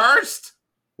haven't cursed.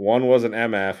 One was an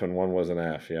MF and one was an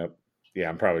F. Yep. Yeah,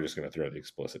 I'm probably just going to throw the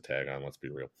explicit tag on. Let's be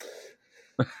real.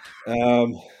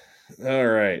 All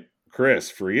right, Chris,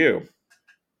 for you.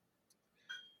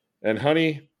 And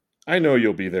honey, I know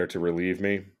you'll be there to relieve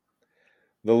me.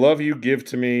 The love you give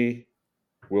to me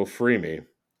will free me.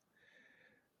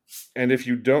 And if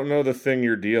you don't know the thing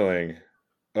you're dealing,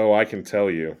 oh, I can tell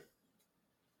you.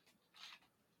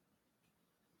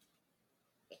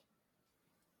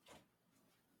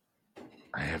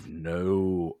 I have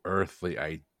no earthly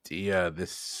idea.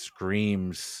 This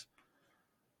screams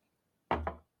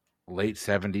late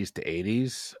 70s to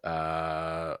 80s.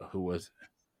 Who was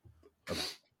a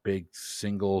big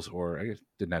singles, or I guess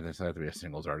didn't necessarily have to be a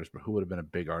singles artist, but who would have been a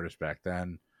big artist back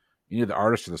then? You need the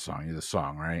artist or the song? You need the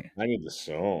song, right? I need the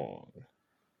song.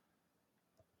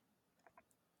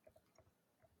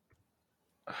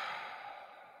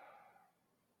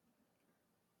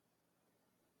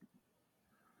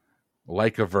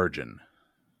 Like a Virgin.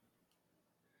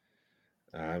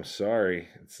 I'm sorry.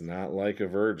 It's not Like a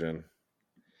Virgin.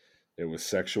 It was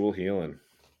Sexual Healing.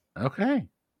 Okay.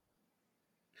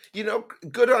 You know,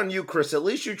 good on you, Chris. At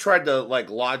least you tried to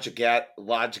like logic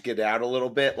it out a little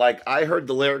bit. Like I heard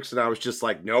the lyrics and I was just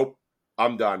like, nope,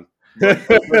 I'm done. Let's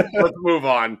move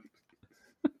on.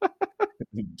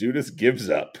 Judas gives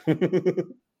up.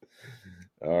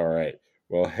 All right.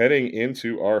 Well, heading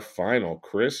into our final,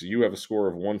 Chris, you have a score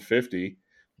of 150.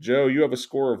 Joe, you have a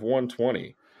score of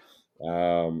 120.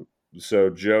 So,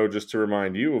 Joe, just to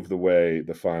remind you of the way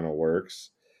the final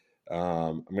works,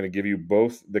 I'm going to give you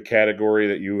both the category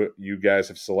that you guys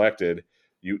have selected.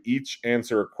 You each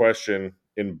answer a question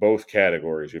in both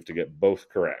categories. You have to get both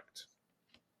correct.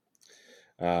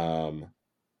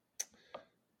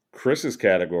 Chris's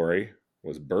category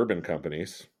was bourbon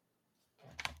companies.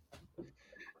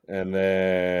 And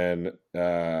then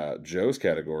Joe's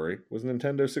category was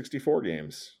Nintendo 64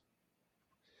 games.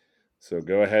 So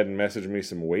go ahead and message me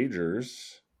some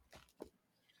wagers.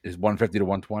 Is 150 to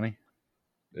 120?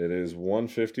 It is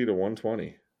 150 to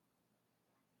 120.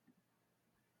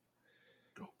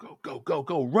 Go, go, go, go,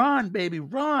 go. Run, baby,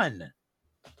 run.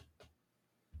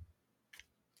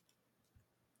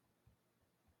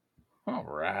 All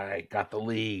right. Got the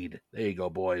lead. There you go,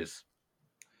 boys.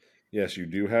 Yes, you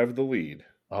do have the lead.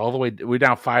 All the way. We're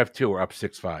down 5-2. We're up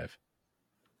 6-5.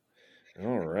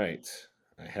 All right.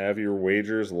 I have your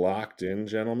wagers locked in,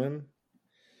 gentlemen.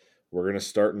 We're going to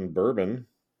start in bourbon.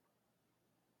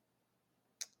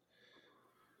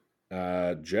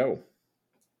 Joe.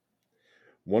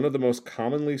 One of the most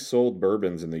commonly sold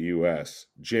bourbons in the U.S.,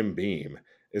 Jim Beam,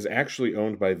 is actually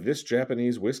owned by this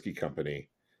Japanese whiskey company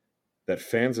that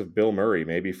fans of Bill Murray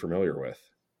may be familiar with.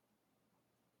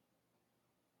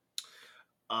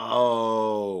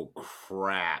 Oh,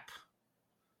 crap.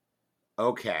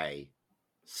 Okay.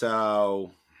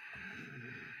 So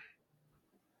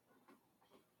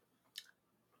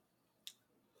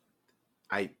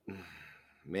I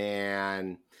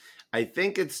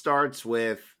think it starts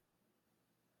with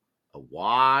a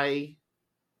Y,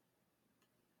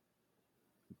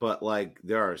 but like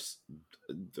there's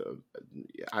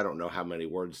I don't know how many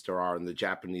words there are in the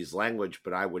Japanese language,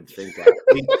 but I would think that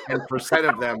 10%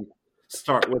 of them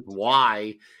start with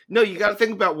Y. No, you got to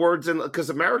think about words in because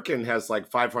American has like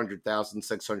 500,000,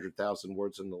 600,000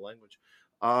 words in the language.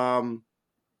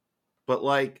 But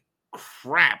like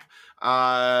crap.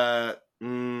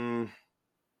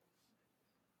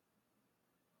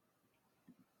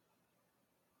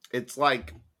 It's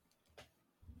like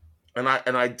and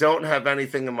I don't have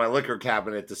anything in my liquor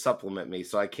cabinet to supplement me,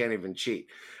 so I can't even cheat.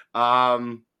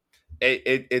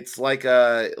 It's like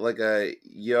a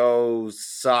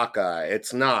Yosaka.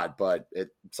 It's not, but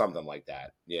it's something like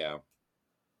that. Yeah.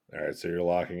 All right, so you're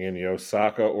locking in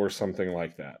Yosaka or something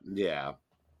like that. Yeah.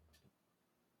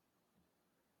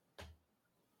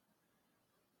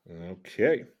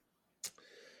 Okay.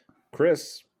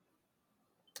 Chris,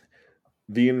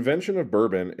 the invention of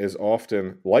bourbon is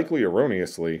often, likely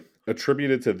erroneously,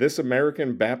 attributed to this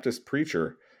American Baptist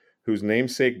preacher whose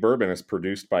namesake bourbon is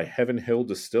produced by Heaven Hill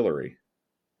Distillery.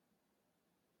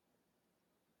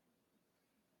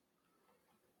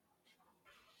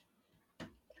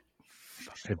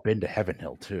 I've been to Heaven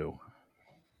Hill too.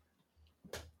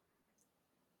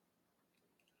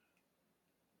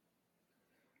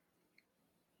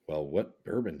 Well, what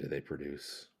bourbon do they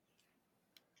produce?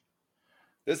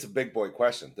 This is a big boy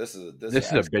question. This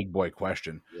is a big boy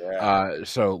question. Yeah.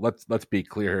 So let's be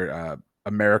clear.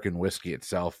 American whiskey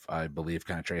itself, I believe,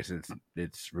 kind of traces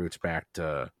its roots back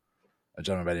to a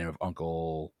gentleman by the name of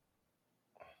Uncle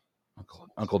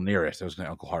Nearest. I was going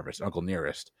to Uncle Harvest, Uncle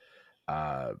Nearest.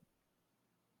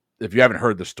 If you haven't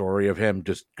heard the story of him,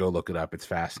 just go look it up. It's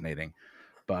fascinating.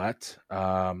 But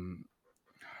all right.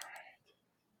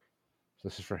 So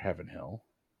this is for Heaven Hill.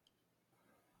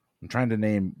 I'm trying to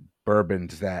name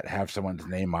bourbons that have someone's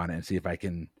name on it and see if I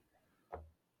can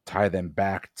tie them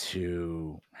back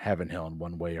to Heaven Hill in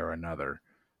one way or another.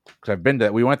 Because I've been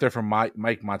to, we went there for Mike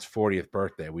Mott's 40th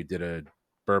birthday. We did a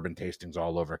bourbon tastings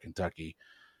all over Kentucky.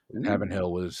 And Heaven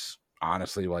Hill was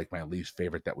honestly like my least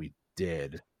favorite that we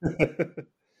did.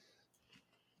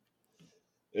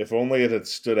 If only it had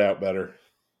stood out better.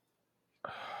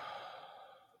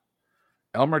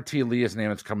 Elmer T. Lee is the name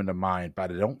that's coming to mind,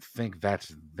 but I don't think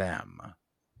that's them.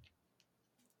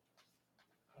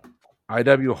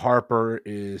 I.W. Harper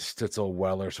is Stitzel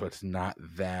Weller, so it's not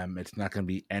them. It's not going to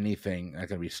be anything. Not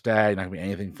going to be Stag. Not going to be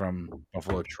anything from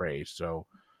Buffalo Trace. So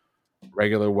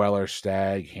regular Weller,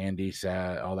 Stag, Handy,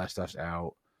 all that stuff's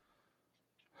out.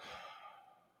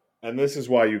 And this is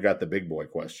why you got the big boy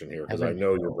question here, because I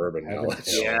know your bourbon knowledge.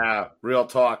 Yeah, real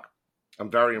talk. I'm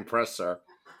very impressed, sir.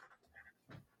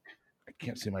 I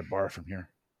can't see my bar from here.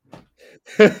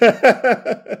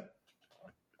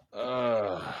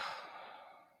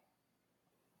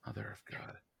 Mother of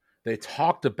God. They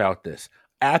talked about this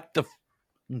at the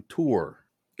tour.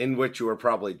 In which you were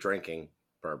probably drinking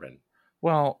bourbon.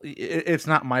 Well, it's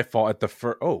not my fault at the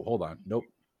first. Oh, hold on. Nope.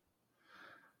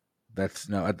 That's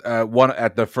no.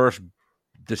 At the first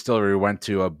distillery we went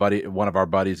to, one of our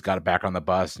buddies got it back on the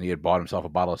bus, and he had bought himself a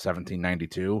bottle of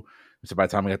 1792. So by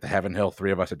the time we got to Heaven Hill,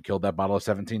 3 of us had killed that bottle of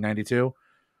 1792.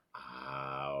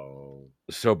 Wow.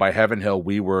 So by Heaven Hill,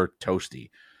 we were toasty.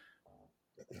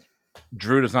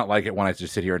 Drew does not like it when I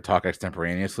just sit here and talk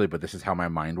extemporaneously, but this is how my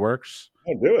mind works.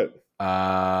 I'll do it.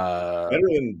 Better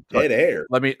than dead air.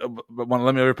 Let me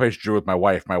replace Drew with my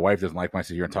wife. My wife doesn't like when I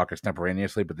sit here and talk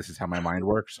extemporaneously, but this is how my mind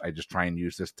works. I just try and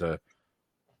use this to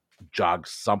jog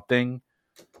something.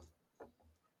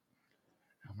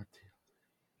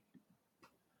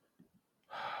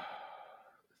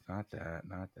 Not that.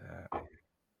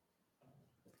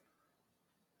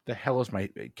 The hell is I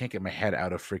can't get my head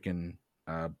out of freaking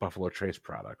Buffalo Trace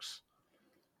products.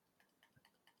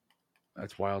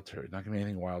 That's Wild Turkey. Not gonna be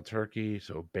anything Wild Turkey.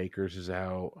 So Baker's is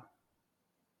out.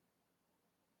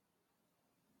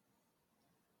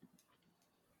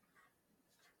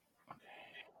 Okay.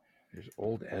 There's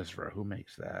Old Ezra. Who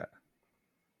makes that?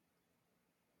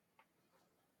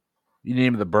 You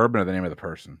name the bourbon or the name of the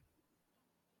person?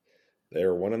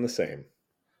 They're one and the same.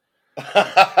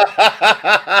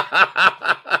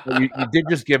 you did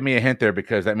just give me a hint there,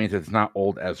 because that means it's not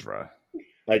Old Ezra.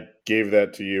 I gave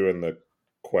that to you in the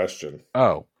question.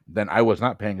 Oh, then I was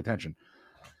not paying attention.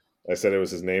 I said it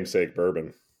was his namesake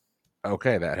bourbon.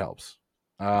 Okay, that helps.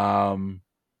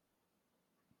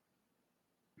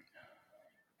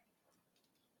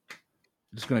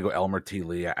 Just going to go Elmer T.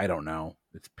 Lee. I don't know.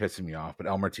 It's pissing me off, but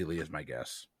Elmer T. Lee is my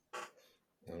guess.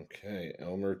 Okay,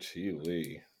 Elmer T.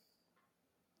 Lee.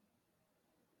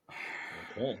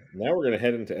 Okay, now we're going to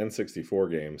head into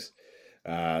N64 games.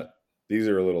 These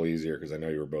are a little easier because I know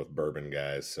you were both bourbon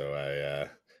guys, so I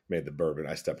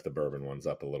stepped the bourbon ones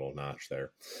up a little notch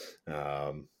there.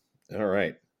 All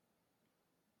right.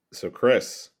 So,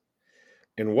 Chris,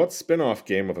 in what spin-off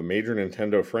game of a major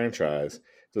Nintendo franchise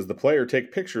does the player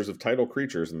take pictures of title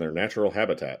creatures in their natural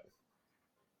habitat?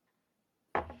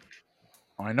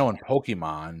 I know in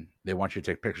Pokemon, they want you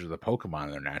to take pictures of the Pokemon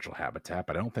in their natural habitat,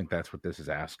 but I don't think that's what this is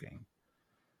asking.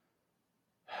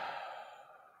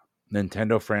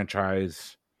 Nintendo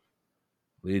franchise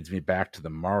leads me back to the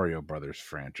Mario Brothers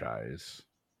franchise.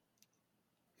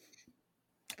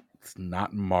 It's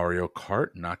not Mario Kart,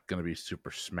 not going to be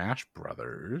Super Smash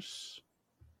Brothers.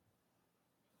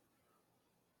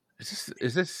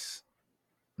 Is this?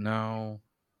 No.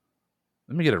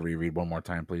 Let me get a reread one more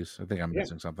time, please. I think I'm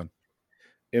missing something.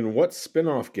 In what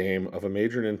spin-off game of a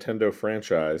major Nintendo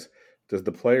franchise does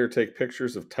the player take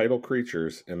pictures of title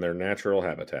creatures in their natural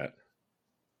habitat?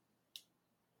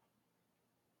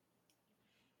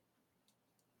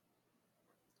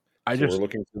 We're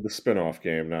looking for the spin-off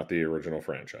game, not the original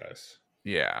franchise.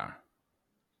 Yeah.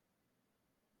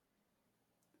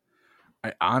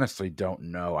 I honestly don't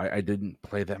know. I didn't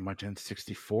play that much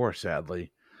N64,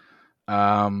 sadly.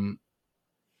 In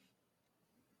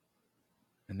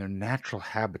their natural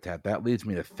habitat, that leads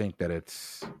me to think that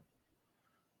it's...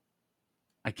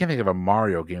 I can't think of a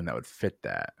Mario game that would fit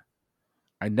that.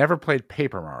 I never played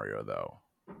Paper Mario, though.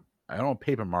 I don't know what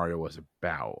Paper Mario was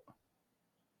about.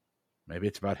 Maybe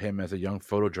it's about him as a young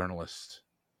photojournalist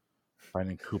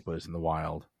finding Koopas in the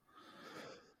wild.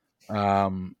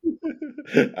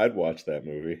 I'd watch that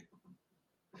movie.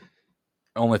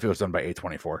 Only if it was done by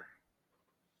A24.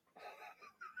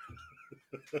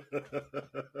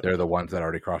 They're the ones that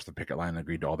already crossed the picket line and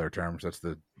agreed to all their terms. That's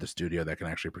the studio that can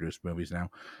actually produce movies now.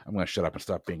 I'm going to shut up and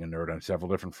stop being a nerd on several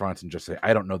different fronts and just say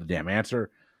I don't know the damn answer.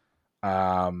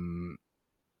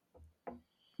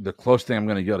 The closest thing I'm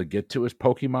going to be able to get to is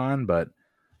Pokemon, but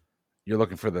you're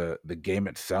looking for the game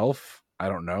itself. I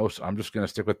don't know, so I'm just going to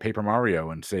stick with Paper Mario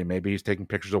and say maybe he's taking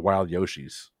pictures of wild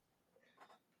Yoshis.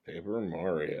 Paper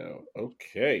Mario.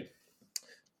 Okay.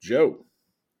 Joe.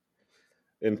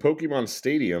 In Pokemon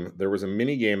Stadium, there was a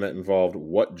mini game that involved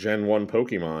what Gen 1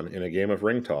 Pokemon in a game of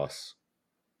ring toss?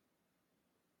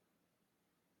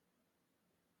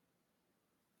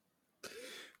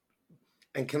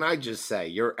 And can I just say,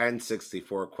 your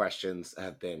N64 questions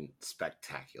have been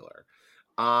spectacular.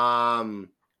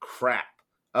 Crap.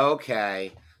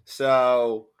 Okay,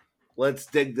 so let's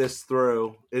dig this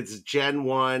through. It's Gen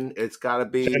 1. It's got to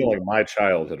be... Kind of like my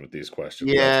childhood with these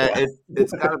questions. Yeah,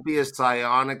 it's got to be a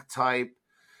psionic type.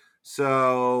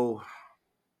 So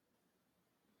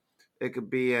it could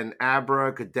be an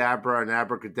Abracadabra, an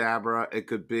Abracadabra. It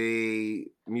could be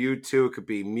Mewtwo. It could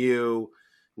be Mew.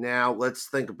 Now, let's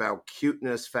think about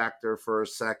cuteness factor for a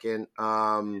second.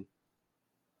 The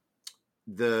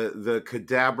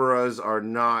Kadabras are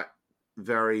not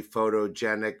very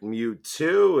photogenic.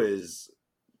 Mewtwo is,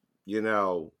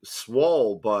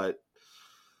 swole, but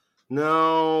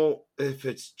no, if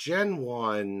it's Gen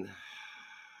 1,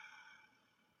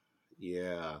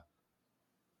 yeah.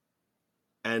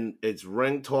 And it's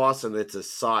ring toss and it's a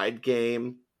side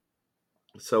game.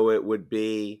 So it would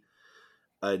be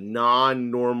a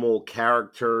non-normal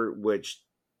character, which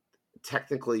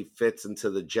technically fits into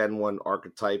the Gen 1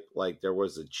 archetype. Like there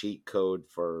was a cheat code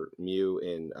for Mew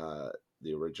in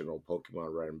the original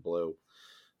Pokemon Red and Blue.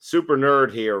 Super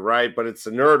nerd here, right? But it's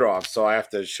a nerd off, so I have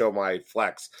to show my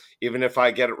flex, even if I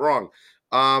get it wrong.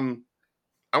 I'm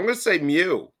going to say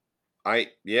Mew. I'm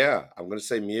going to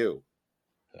say Mew.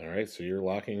 All right, so you're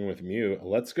locking with Mew.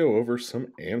 Let's go over some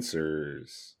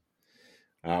answers.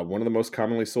 One of the most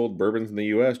commonly sold bourbons in the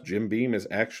U.S., Jim Beam, is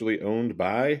actually owned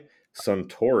by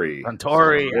Suntory.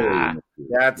 Suntory.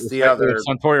 That's the other.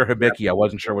 Suntory or Hibiki. I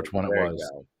wasn't sure which one it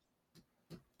was.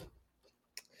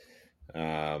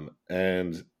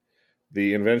 And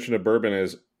the invention of bourbon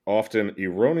is often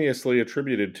erroneously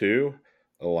attributed to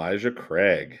Elijah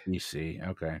Craig. BC,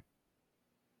 okay.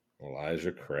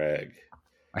 Elijah Craig.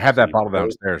 I have that bottle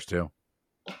downstairs, too.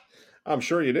 I'm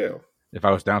sure you do. If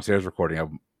I was downstairs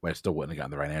recording, I still wouldn't have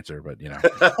gotten the right answer, but,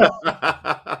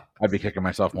 I'd be kicking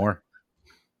myself more.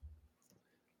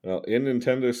 Well, in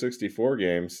Nintendo 64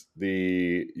 games,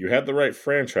 you had the right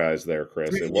franchise there,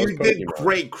 Chris. You did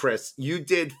great, Chris. You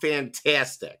did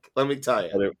fantastic. Let me tell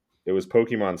you. It was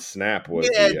Pokemon Snap. Dude,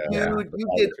 you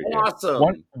did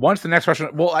awesome. Once the next question,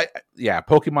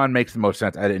 Pokemon makes the most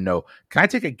sense. I didn't know. Can I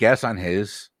take a guess on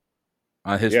his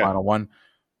final one?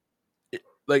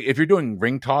 Like, if you're doing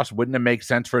ring toss, wouldn't it make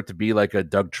sense for it to be like a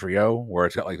Doug Trio, where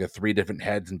it's got like the 3 different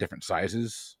heads and different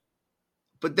sizes?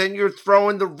 But then you're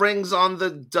throwing the rings on the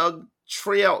Doug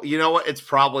Trio. You know what? It's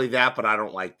probably that, but I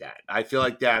don't like that. I feel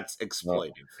like that's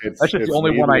exploitive. That's just the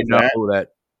only one I know that.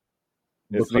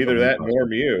 It's neither that nor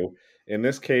Mew. In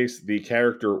this case, the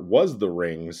character was the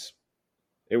rings.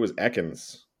 It was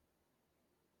Ekans.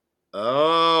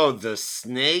 Oh, the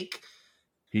snake?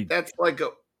 That's like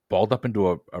a... balled up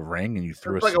into a ring and you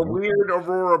threw it's like a weird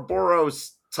Aurora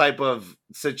Boros type of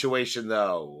situation,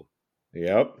 though.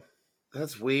 Yep.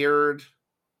 That's weird.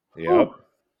 Yep. Ooh.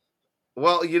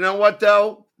 Well, you know what,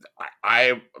 though?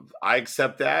 I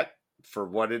accept that for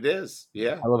what it is.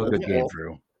 Yeah. I love a good game,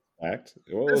 Drew.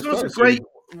 This was a great,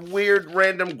 weird,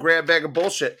 random grab bag of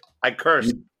bullshit. I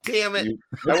cursed. Damn it.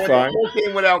 That's fine. The whole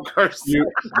game without cursing.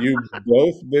 You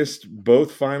both missed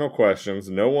both final questions.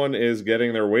 No one is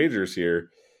getting their wagers here.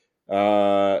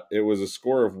 It was a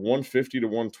score of 150 to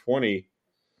 120.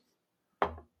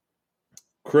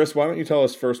 Chris, why don't you tell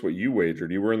us first what you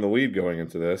wagered? You were in the lead going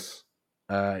into this.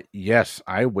 Yes,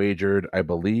 I wagered, I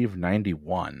believe,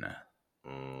 91.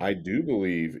 I do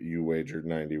believe you wagered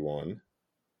 91.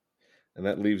 And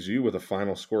that leaves you with a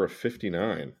final score of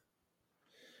 59.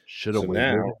 Should have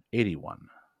wagered 81.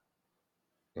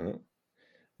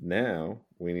 Now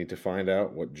we need to find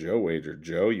out what Joe wagered.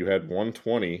 Joe, you had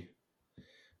 120.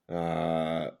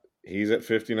 He's at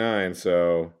 59.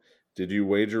 So did you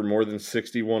wager more than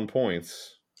 61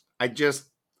 points? I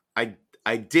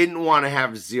didn't want to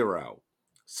have 0.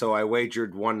 So I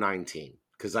wagered 119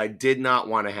 because I did not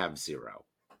want to have 0.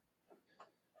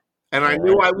 And I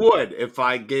knew I would if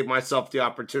I gave myself the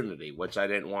opportunity, which I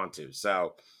didn't want to.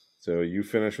 So you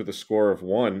finish with a score of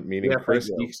 1, meaning Yes, I Chris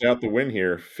do. ekes out the win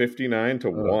here,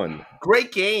 59-1.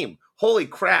 great game. Holy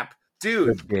crap,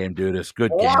 dude. Good game, dude. It's a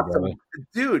good game, Awesome. brother.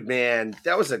 Dude, man,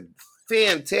 that was a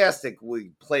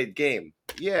fantastically played game.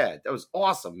 Yeah, that was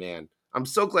awesome, man. I'm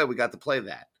so glad we got to play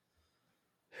that.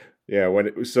 Yeah,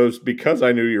 because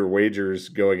I knew your wagers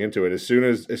going into it. As soon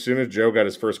as Joe got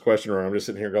his first question wrong, I'm just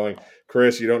sitting here going,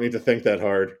 Chris, you don't need to think that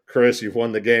hard. Chris, you've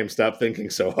won the game. Stop thinking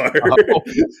so hard. Oh.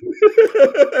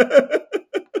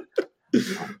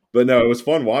 But no, it was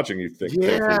fun watching you think.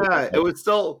 Yeah, it was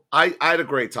still. I had a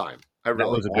great time. That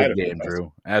was a good game,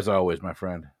 Drew. As always, my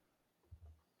friend.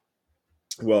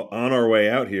 Well, on our way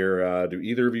out here, do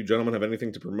either of you gentlemen have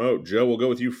anything to promote? Joe, we'll go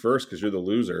with you first because you're the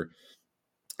loser.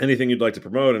 Anything you'd like to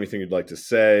promote? Anything you'd like to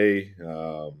say?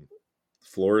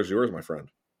 Floor is yours, my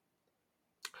friend.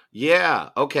 Yeah,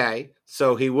 okay.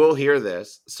 So he will hear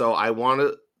this. So I want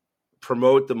to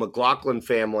promote the McLaughlin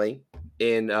family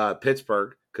in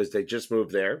Pittsburgh because they just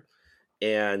moved there,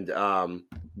 and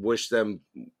wish them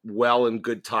well and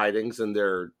good tidings in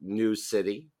their new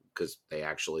city because they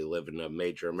actually live in a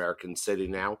major American city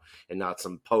now and not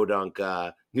some podunk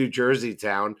New Jersey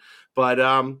town. But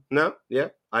no, yeah,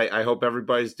 I hope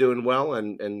everybody's doing well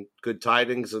and good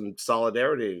tidings and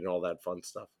solidarity and all that fun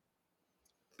stuff.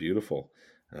 Beautiful.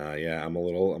 Yeah, I'm a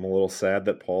little sad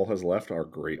that Paul has left our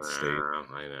great state.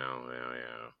 I know,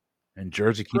 yeah. And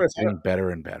Jersey keeps Chris, getting better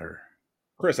and better.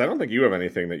 Chris, I don't think you have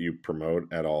anything that you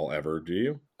promote at all ever, do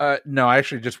you? No, I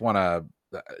actually just want to.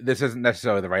 This isn't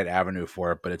necessarily the right avenue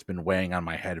for it, but it's been weighing on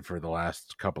my head for the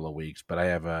last couple of weeks. But I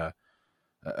have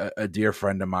a dear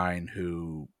friend of mine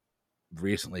who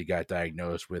recently got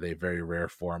diagnosed with a very rare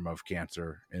form of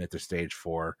cancer, and it's a stage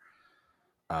 4.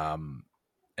 And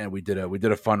we did a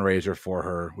fundraiser for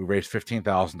her. We raised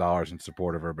 $15,000 in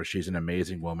support of her, but she's an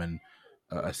amazing woman,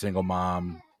 a single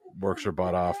mom, works her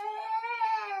butt off,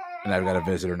 and I've got a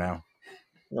visitor now.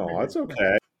 Oh, that's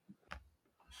okay.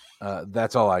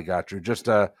 That's all I got, Drew. Just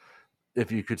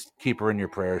if you could keep her in your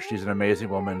prayers. She's an amazing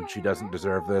woman. She doesn't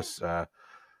deserve this, but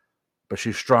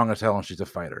she's strong as hell and she's a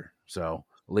fighter. So,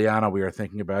 Liana, we are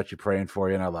thinking about you, praying for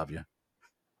you, and I love you.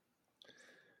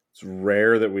 It's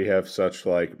rare that we have such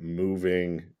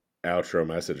moving outro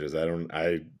messages.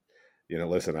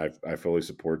 Listen, I fully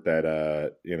support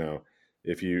that.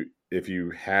 If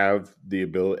you have the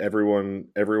ability,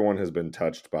 everyone has been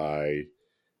touched by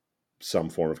some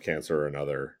form of cancer or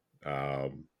another,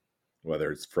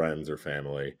 whether it's friends or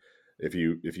family. If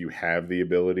you have the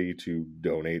ability to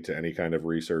donate to any kind of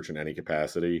research in any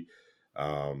capacity,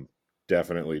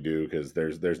 definitely do, because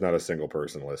there's not a single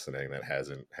person listening that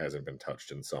hasn't been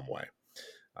touched in some way.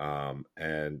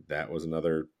 And that was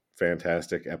another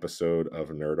fantastic episode of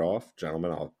Nerd Off.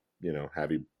 Gentlemen, I'll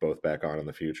have you both back on in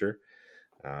the future.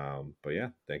 But yeah,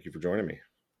 thank you for joining me.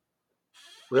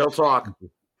 We'll talk.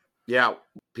 Yeah,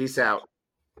 peace out.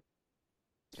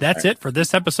 That's it for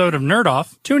this episode of Nerd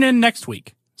Off. Tune in next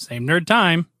week. Same nerd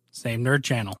time, same nerd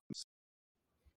channel.